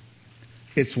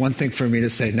 it's one thing for me to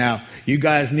say, now, you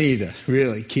guys need to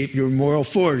really keep your moral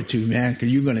fortitude, man, because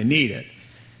you're going to need it.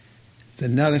 It's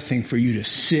another thing for you to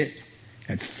sit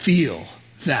and feel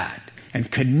that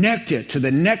and connect it to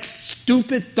the next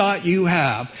stupid thought you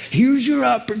have. Here's your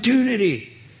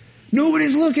opportunity.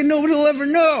 Nobody's looking. Nobody will ever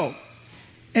know.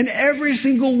 And every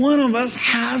single one of us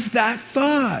has that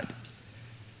thought.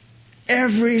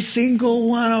 Every single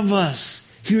one of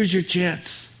us. Here's your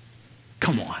chance.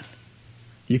 Come on.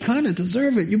 You kind of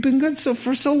deserve it. You've been good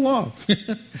for so long.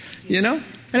 You know?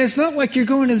 And it's not like you're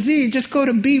going to Z. Just go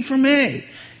to B from A.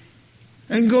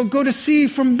 And go to C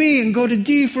from B. And go to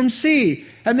D from C.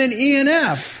 And then E and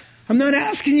F. I'm not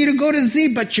asking you to go to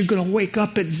Z, but you're going to wake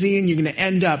up at Z and you're going to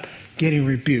end up getting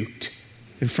rebuked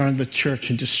in front of the church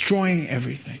and destroying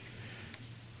everything.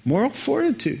 Moral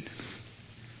fortitude.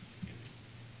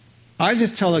 I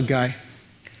just tell a guy,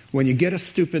 when you get a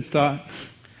stupid thought,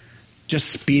 just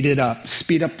speed it up.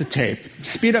 Speed up the tape.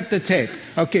 Speed up the tape.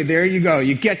 Okay, there you go.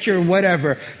 You get your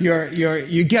whatever.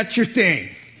 You get your thing.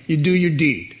 You do your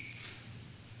deed.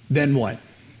 Then what?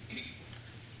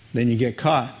 Then you get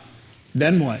caught.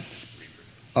 Then what?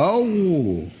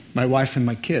 Oh, my wife and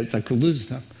my kids. I could lose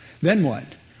them. Then what?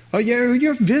 Oh, yeah,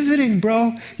 you're visiting,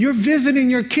 bro. You're visiting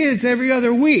your kids every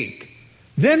other week.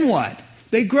 Then what?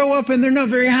 They grow up and they're not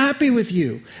very happy with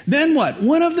you. Then what?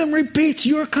 One of them repeats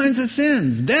your kinds of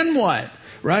sins. Then what?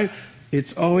 Right?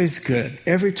 It's always good.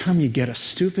 Every time you get a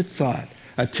stupid thought,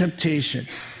 a temptation,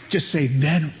 just say,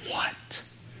 then what?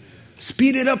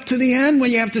 Speed it up to the end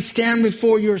when you have to stand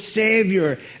before your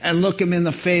Savior and look him in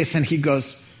the face and he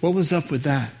goes, what was up with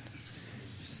that?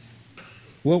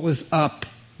 What was up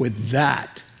with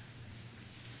that?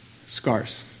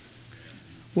 Scars.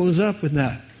 What was up with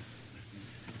that?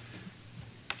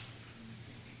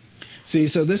 See,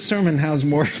 so this sermon has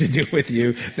more to do with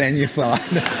you than you thought.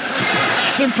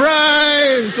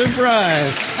 Surprise!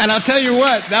 Surprise! And I'll tell you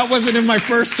what, that wasn't in my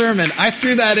first sermon. I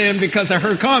threw that in because of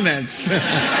her comments.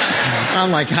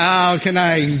 I'm like, how can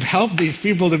I help these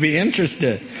people to be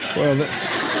interested? Well,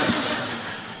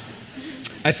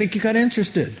 I think you got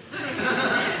interested.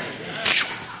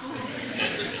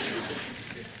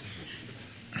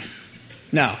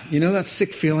 Now, you know that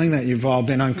sick feeling that you've all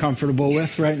been uncomfortable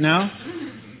with right now?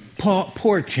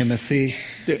 Poor Timothy.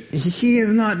 He is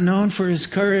not known for his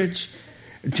courage.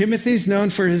 Timothy's known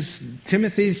for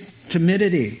Timothy's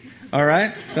timidity. All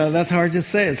right? That's hard to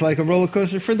say. It's like a roller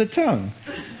coaster for the tongue.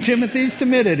 Timothy's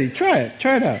timidity. Try it.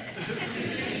 Try it out.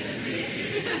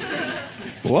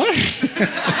 What?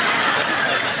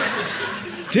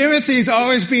 Timothy's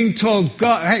always being told,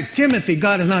 God, hey, Timothy,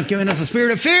 God has not given us a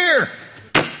spirit of fear,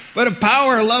 but of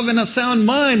power, love, and a sound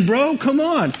mind, bro. Come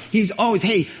on. He's always,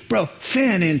 hey, bro,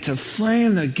 fan into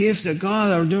flame the gifts that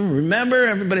God are doing. Remember,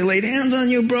 everybody laid hands on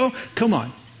you, bro. Come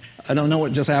on. I don't know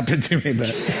what just happened to me,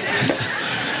 but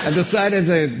I decided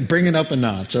to bring it up a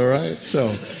notch, all right?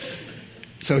 So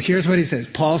here's what he says.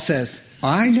 Paul says,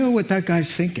 I know what that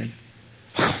guy's thinking.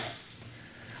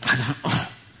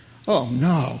 Oh,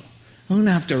 no. I'm going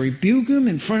to have to rebuke him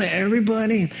in front of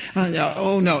everybody.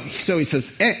 Oh, no. So he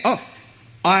says, hey,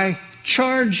 I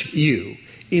charge you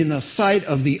in the sight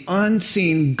of the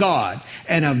unseen God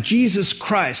and of Jesus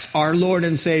Christ, our Lord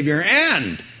and Savior,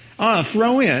 and I'll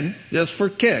throw in, just for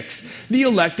kicks, the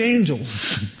elect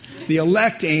angels. The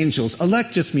elect angels.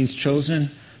 Elect just means chosen.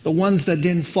 The ones that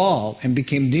didn't fall and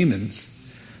became demons.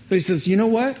 So he says, you know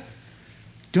what?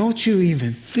 Don't you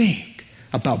even think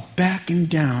about backing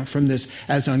down from this,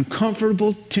 as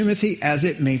uncomfortable, Timothy, as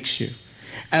it makes you.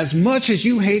 As much as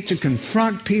you hate to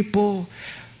confront people,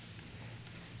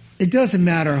 it doesn't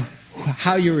matter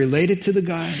how you're related to the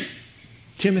guy.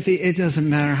 Timothy, it doesn't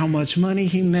matter how much money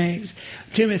he makes.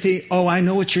 Timothy, I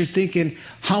know what you're thinking.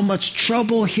 How much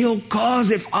trouble he'll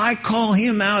cause if I call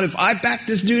him out, if I back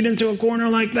this dude into a corner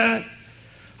like that.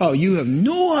 Oh, you have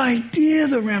no idea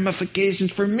the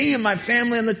ramifications for me and my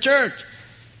family and the church.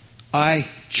 I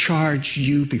charge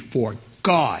you before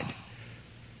God.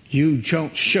 You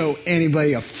don't show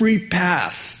anybody a free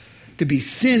pass to be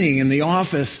sinning in the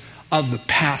office of the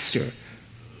pastor.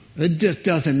 It just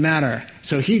doesn't matter.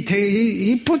 So he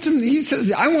puts him, he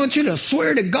says, I want you to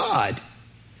swear to God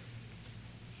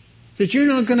that you're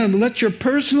not going to let your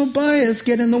personal bias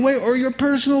get in the way, or your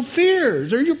personal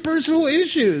fears, or your personal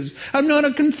issues. I'm not a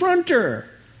confronter.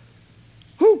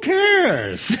 Who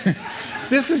cares?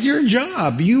 This is your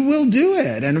job. You will do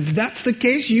it. And if that's the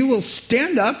case, you will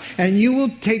stand up and you will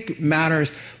take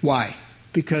matters. Why?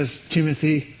 Because,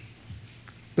 Timothy,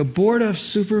 the board of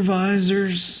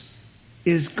supervisors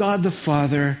is God the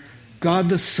Father, God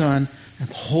the Son, and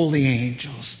holy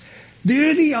angels.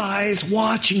 They're the eyes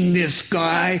watching this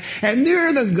guy, and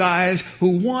they're the guys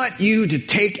who want you to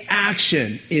take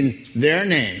action in their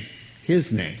name,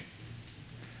 his name.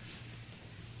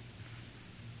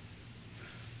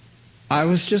 I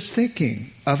was just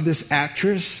thinking of this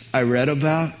actress I read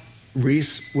about,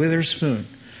 Reese Witherspoon.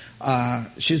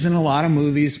 She's in a lot of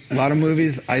movies. A lot of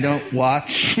movies I don't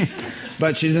watch,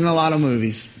 but she's in a lot of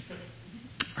movies.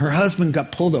 Her husband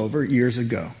got pulled over years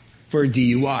ago for a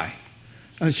DUI.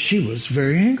 She was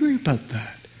very angry about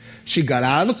that. She got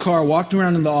out of the car, walked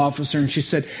around to the officer, and she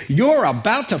said, "You're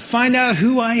about to find out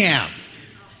who I am.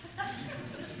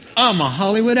 I'm a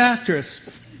Hollywood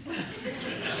actress."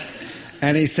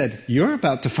 And he said, "You're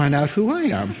about to find out who I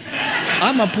am.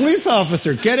 I'm a police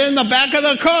officer. Get in the back of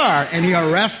the car." And he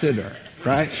arrested her,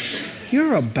 right?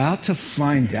 "You're about to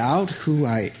find out who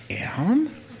I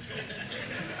am?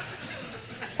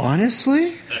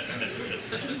 Honestly?"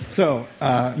 So,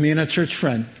 me and a church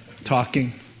friend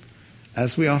talking,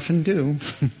 as we often do.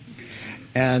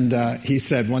 And he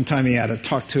said one time he had to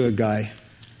talk to a guy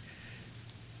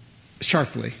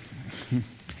sharply.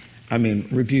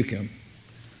 Rebuke him.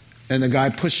 And the guy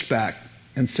pushed back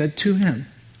and said to him,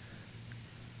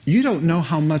 "You don't know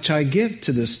how much I give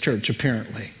to this church,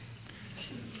 apparently."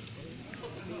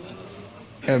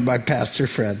 And my pastor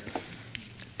friend,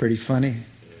 pretty funny,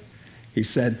 he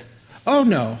said, "Oh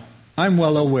no, I'm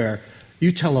well aware.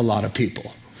 You tell a lot of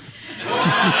people."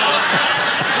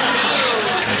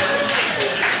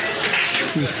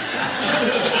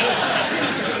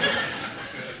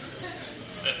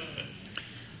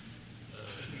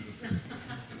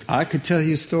 I could tell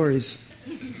you stories.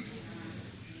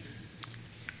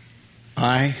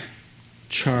 I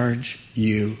charge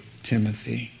you,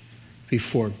 Timothy,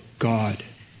 before God,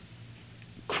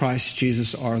 Christ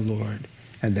Jesus our Lord,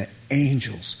 and the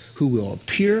angels who will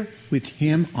appear with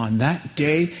him on that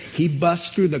day. He busts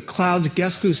through the clouds.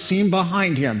 Guess who's seen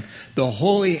behind him? The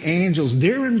holy angels.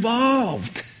 They're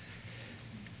involved.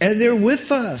 And they're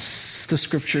with us, the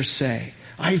scriptures say.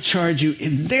 I charge you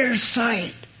in their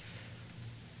sight.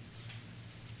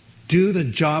 Do the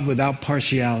job without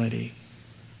partiality.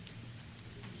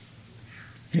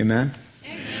 Amen?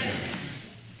 Amen.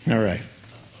 All right.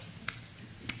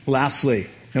 Lastly,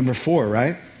 number 4,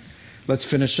 right? Let's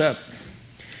finish up.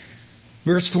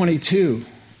 Verse 22.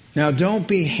 Now don't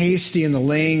be hasty in the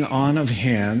laying on of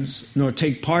hands, nor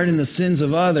take part in the sins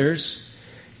of others.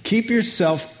 Keep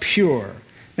yourself pure.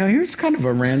 Now here's kind of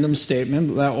a random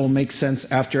statement that will make sense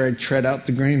after I tread out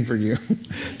the grain for you.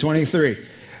 23.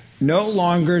 No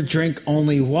longer drink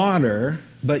only water,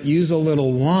 but use a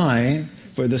little wine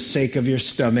for the sake of your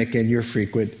stomach and your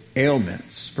frequent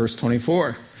ailments. Verse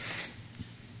 24.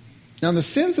 Now the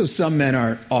sins of some men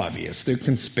are obvious. They're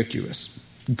conspicuous,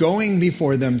 going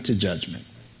before them to judgment.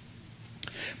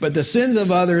 But the sins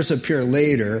of others appear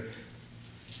later.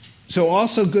 So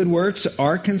also good works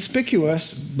are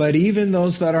conspicuous, but even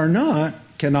those that are not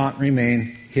cannot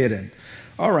remain hidden.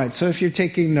 All right, so if you're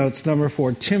taking notes, number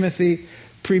 4, Timothy,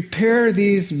 prepare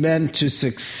these men to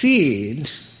succeed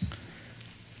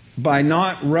by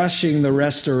not rushing the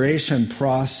restoration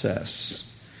process,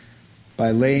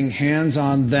 by laying hands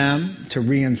on them to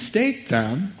reinstate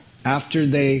them after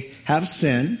they have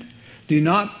sinned. Do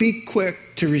not be quick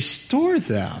to restore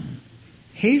them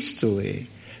hastily,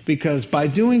 because by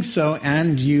doing so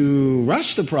and you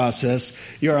rush the process,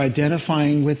 you're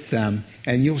identifying with them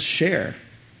and you'll share.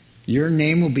 Your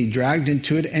name will be dragged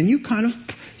into it, and you kind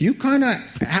of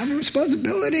have a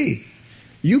responsibility.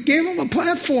 You gave them a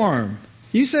platform.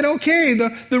 You said, okay,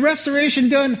 the restoration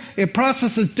done, the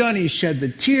process is done. He shed the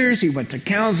tears. He went to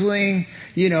counseling,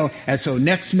 and so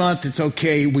next month it's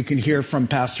okay. We can hear from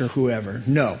Pastor whoever.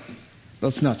 No,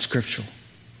 that's not scriptural.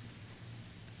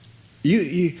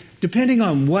 You depending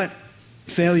on what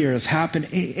failure has happened,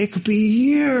 it could be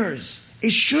years.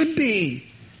 It should be.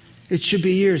 It should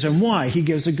be years. And why? He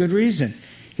gives a good reason.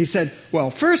 He said,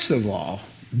 well, first of all,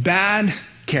 bad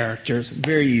characters,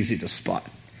 very easy to spot.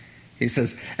 He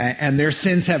says, and their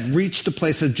sins have reached the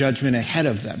place of judgment ahead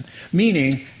of them.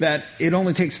 Meaning that it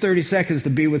only takes 30 seconds to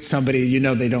be with somebody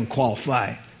they don't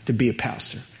qualify to be a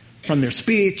pastor. From their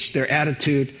speech, their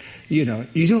attitude, you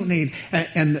don't need...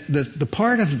 And the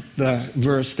part of the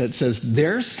verse that says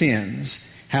their sins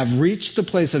have reached the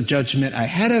place of judgment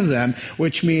ahead of them,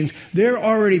 which means they're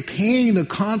already paying the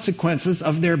consequences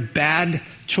of their bad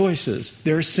choices.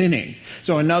 They're sinning.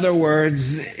 So in other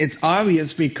words, it's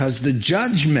obvious because the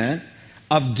judgment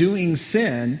of doing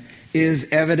sin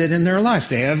is evident in their life.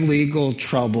 They have legal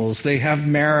troubles. They have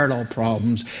marital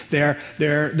problems. Their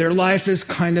life is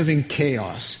kind of in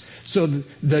chaos. So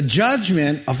the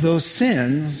judgment of those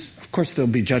sins, of course there'll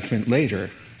be judgment later,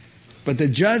 but the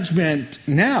judgment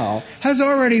now has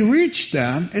already reached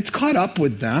them. It's caught up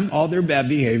with them, all their bad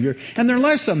behavior, and their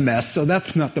life's a mess, so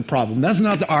that's not the problem. That's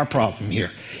not our problem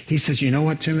here. He says, you know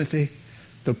what, Timothy?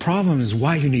 The problem is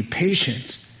why you need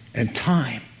patience and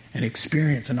time and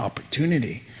experience and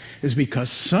opportunity is because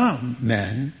some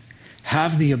men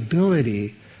have the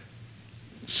ability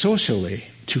socially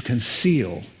to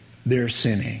conceal their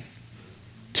sinning,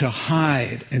 to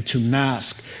hide and to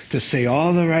mask, to say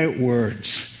all the right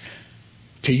words,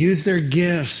 to use their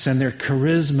gifts and their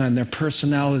charisma and their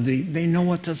personality. They know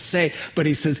what to say. But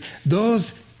he says,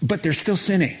 but they're still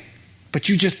sinning. But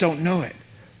you just don't know it.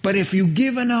 But if you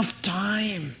give enough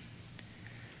time,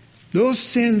 those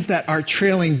sins that are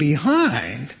trailing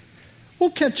behind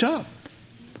will catch up.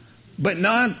 But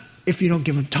not if you don't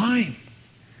give them time.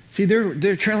 See,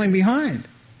 they're trailing behind.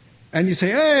 And you say,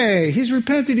 hey, he's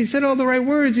repented. He said all the right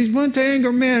words. He's went to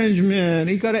anger management.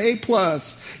 He got an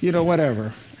A+,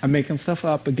 whatever. I'm making stuff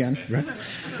up again, right?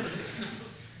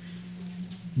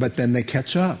 But then they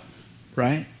catch up,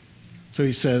 right? So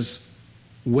he says,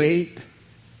 wait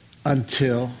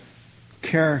until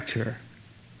character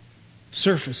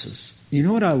surfaces. You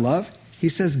know what I love? He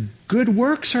says good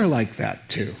works are like that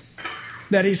too.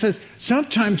 That he says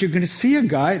sometimes you're going to see a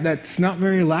guy that's not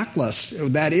very lackluster,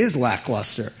 that is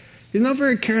lackluster. He's not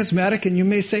very charismatic, and you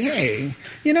may say, hey,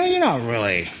 you're not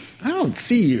really, I don't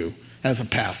see you as a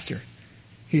pastor.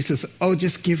 He says,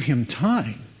 just give him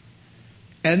time.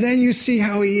 And then you see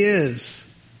how he is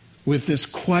with this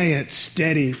quiet,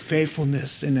 steady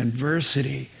faithfulness in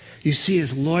adversity. You see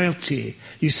his loyalty.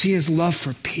 You see his love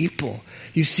for people.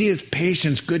 You see his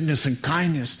patience, goodness, and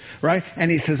kindness, right? And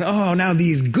he says, now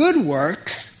these good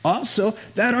works also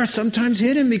that are sometimes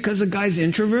hidden because the guy's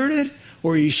introverted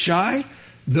or he's shy,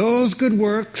 those good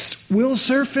works will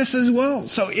surface as well.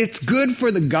 So it's good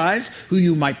for the guys who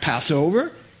you might pass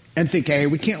over and think, hey,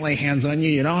 we can't lay hands on you.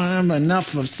 You don't have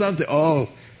enough of something.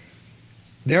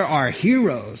 There are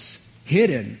heroes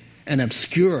hidden and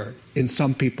obscure in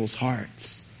some people's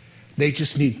hearts. They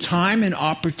just need time and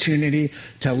opportunity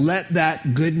to let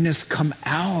that goodness come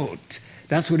out.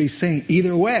 That's what he's saying.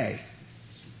 Either way,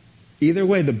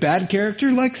 the bad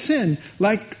character, like sin,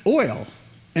 like oil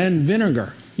and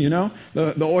vinegar.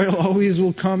 The oil always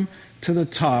will come to the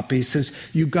top. He says,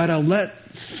 you got to let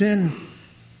sin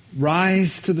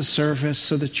rise to the surface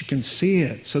so that you can see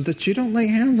it, so that you don't lay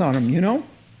hands on them, you know?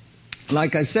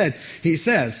 Like I said, he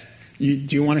says, do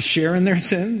you want to share in their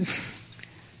sins?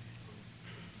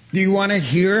 Do you want to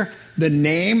hear the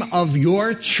name of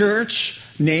your church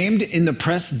named in the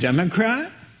Press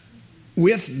Democrat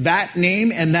with that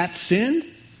name and that sin?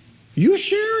 You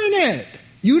share in it.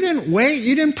 You didn't wait.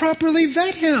 You didn't properly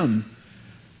vet him.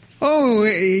 Oh,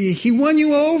 he won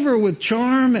you over with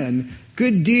charm and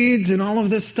good deeds and all of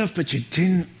this stuff, but you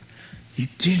didn't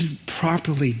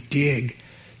properly dig.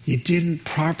 You didn't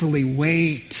properly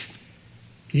wait.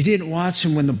 You didn't watch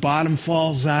him when the bottom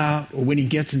falls out, or when he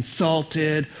gets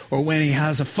insulted, or when he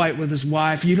has a fight with his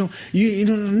wife. You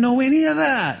don't know any of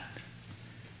that.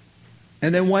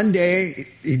 And then one day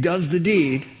he does the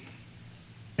deed,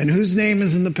 and whose name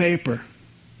is in the paper?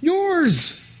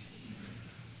 Yours.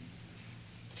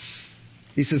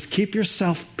 He says, keep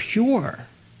yourself pure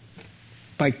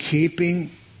by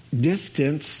keeping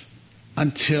distance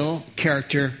until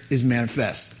character is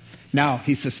manifest. Now,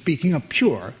 he says, speaking of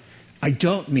pure, I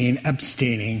don't mean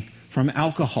abstaining from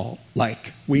alcohol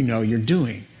like we know you're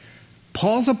doing.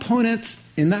 Paul's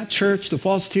opponents in that church, the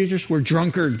false teachers, were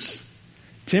drunkards.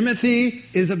 Timothy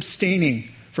is abstaining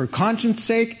for conscience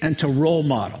sake and to role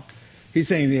model. He's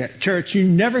saying, church, you're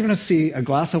never going to see a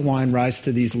glass of wine rise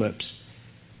to these lips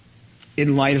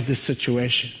in light of this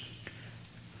situation.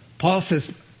 Paul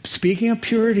says, speaking of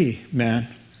purity, man,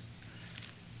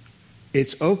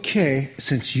 it's okay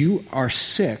since you are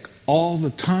sick all the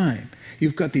time.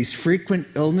 You've got these frequent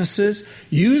illnesses.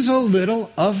 Use a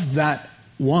little of that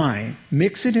wine.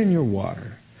 Mix it in your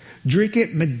water. Drink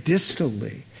it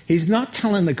medicinally. He's not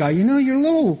telling the guy, you're a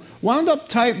little wound up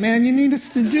tight, man. You need us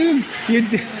to do.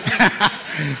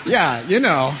 Yeah, you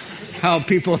know how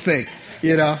people think,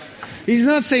 He's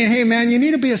not saying, hey, man, you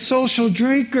need to be a social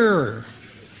drinker.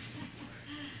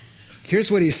 Here's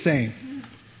what he's saying.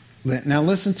 Now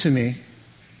listen to me.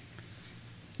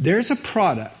 There's a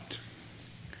product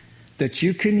that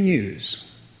you can use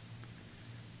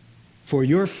for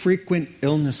your frequent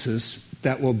illnesses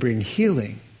that will bring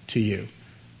healing to you.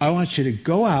 I want you to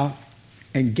go out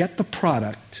and get the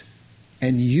product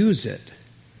and use it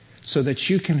so that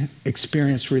you can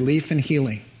experience relief and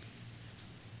healing.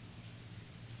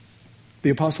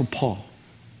 The Apostle Paul.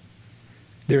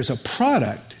 There's a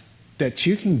product that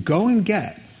you can go and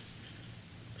get.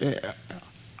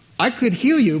 I could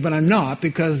heal you, but I'm not,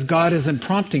 because God isn't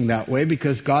prompting that way,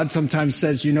 because God sometimes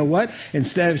says, you know what?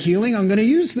 Instead of healing, I'm going to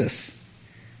use this.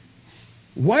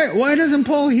 Why doesn't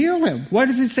Paul heal him? Why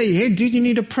does he say, hey, dude, you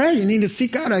need to pray. You need to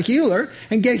seek out a healer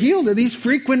and get healed of these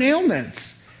frequent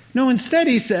ailments? No, instead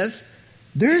he says,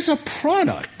 there's a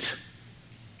product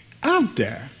out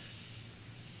there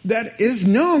that is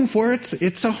known for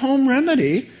it's a home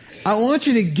remedy. I want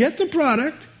you to get the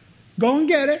product, go and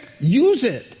get it, use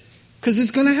it, because it's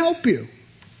going to help you.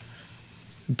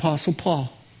 Apostle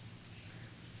Paul.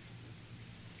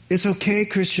 It's okay,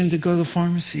 Christian, to go to the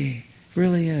pharmacy. It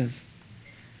really is.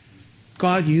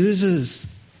 God uses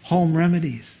home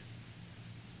remedies.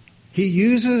 He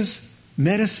uses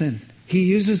medicine. He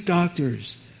uses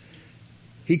doctors.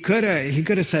 He could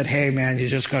have said, hey, man, you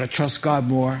just got to trust God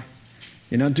more.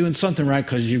 You're not doing something right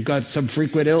because you've got some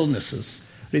frequent illnesses.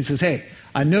 But he says, hey,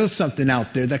 I know something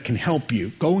out there that can help you.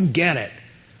 Go and get it.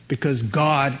 Because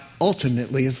God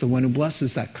ultimately is the one who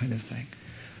blesses that kind of thing.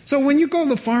 So when you go to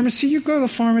the pharmacy, you go to the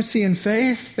pharmacy in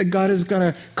faith that God is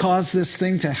going to cause this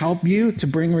thing to help you, to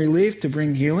bring relief, to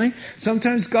bring healing.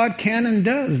 Sometimes God can and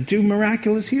does do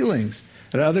miraculous healings.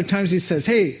 At other times he says,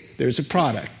 hey, there's a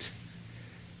product.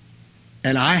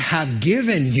 And I have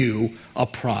given you a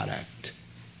product.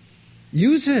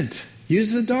 Use it.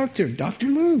 Use the doctor, Dr.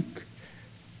 Luke.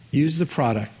 Use the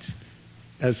product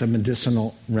as a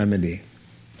medicinal remedy.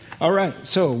 All right,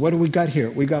 so what do we got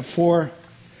here? We got four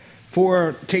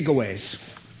takeaways.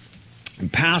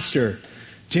 Pastor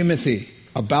Timothy,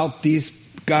 about these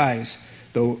guys,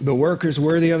 the workers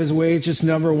worthy of his wages,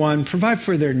 number one, provide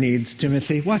for their needs,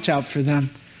 Timothy. Watch out for them.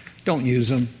 Don't use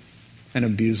them and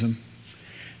abuse them.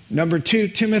 Number two,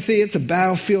 Timothy, it's a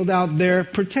battlefield out there.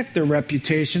 Protect their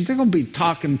reputation. They're going to be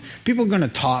talking. People are going to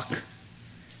talk.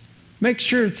 Make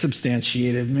sure it's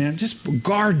substantiated, man. Just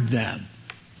guard them.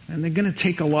 And they're going to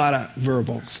take a lot of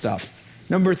verbal stuff.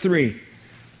 Number three,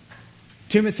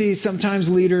 Timothy, sometimes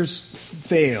leaders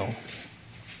fail.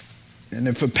 And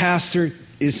if a pastor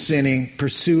is sinning,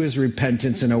 pursue his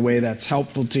repentance in a way that's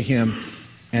helpful to him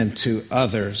and to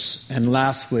others. And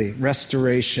lastly,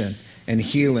 restoration and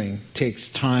healing takes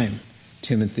time,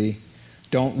 Timothy.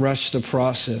 Don't rush the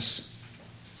process.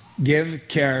 Give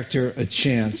character a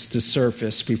chance to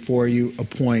surface before you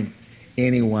appoint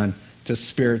anyone to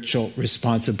spiritual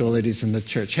responsibilities in the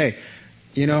church. Hey,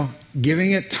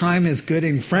 giving it time is good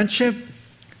in friendship.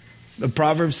 The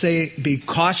Proverbs say, be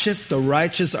cautious. The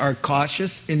righteous are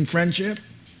cautious in friendship.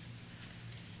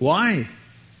 Why?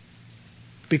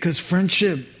 Because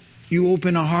friendship, you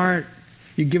open a heart.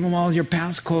 You give them all your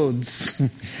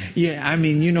passcodes.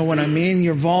 You know what I mean?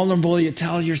 You're vulnerable. You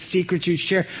tell your secrets. You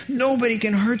share. Nobody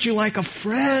can hurt you like a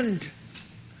friend.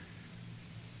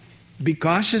 Be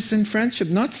cautious in friendship.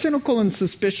 Not cynical and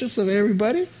suspicious of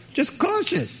everybody. Just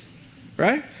cautious.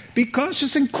 Right? Be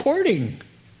cautious in courting.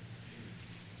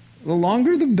 The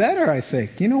longer the better, I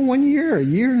think. 1 year, a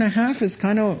year and a half is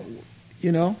kind of,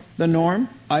 the norm.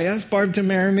 I asked Barb to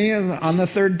marry me on the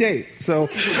third date. So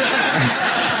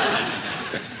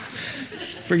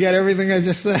forget everything I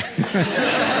just said.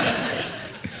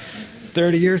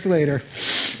 30 years later.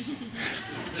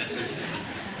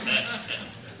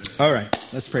 All right,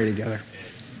 let's pray together.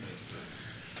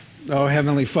 Oh,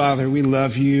 Heavenly Father, we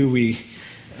love you.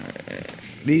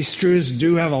 These truths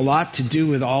do have a lot to do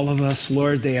with all of us,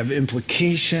 Lord. They have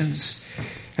implications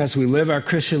as we live our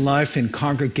Christian life in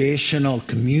congregational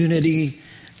community.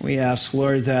 We ask,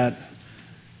 Lord, that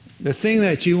the thing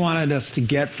that you wanted us to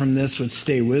get from this would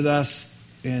stay with us,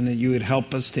 and that you would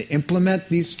help us to implement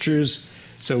these truths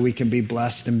so we can be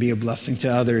blessed and be a blessing to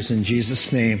others. In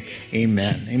Jesus' name,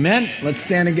 amen. Amen. Let's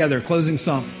stand together. Closing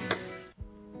song.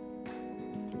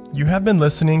 You have been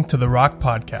listening to The Rock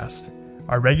Podcast.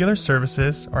 Our regular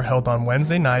services are held on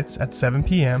Wednesday nights at 7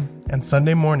 p.m. and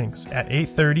Sunday mornings at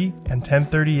 8:30 and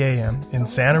 10:30 a.m. in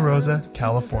Santa Rosa,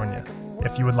 California.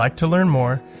 If you would like to learn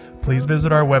more, please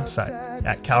visit our website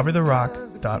at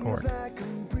calvarytherock.org.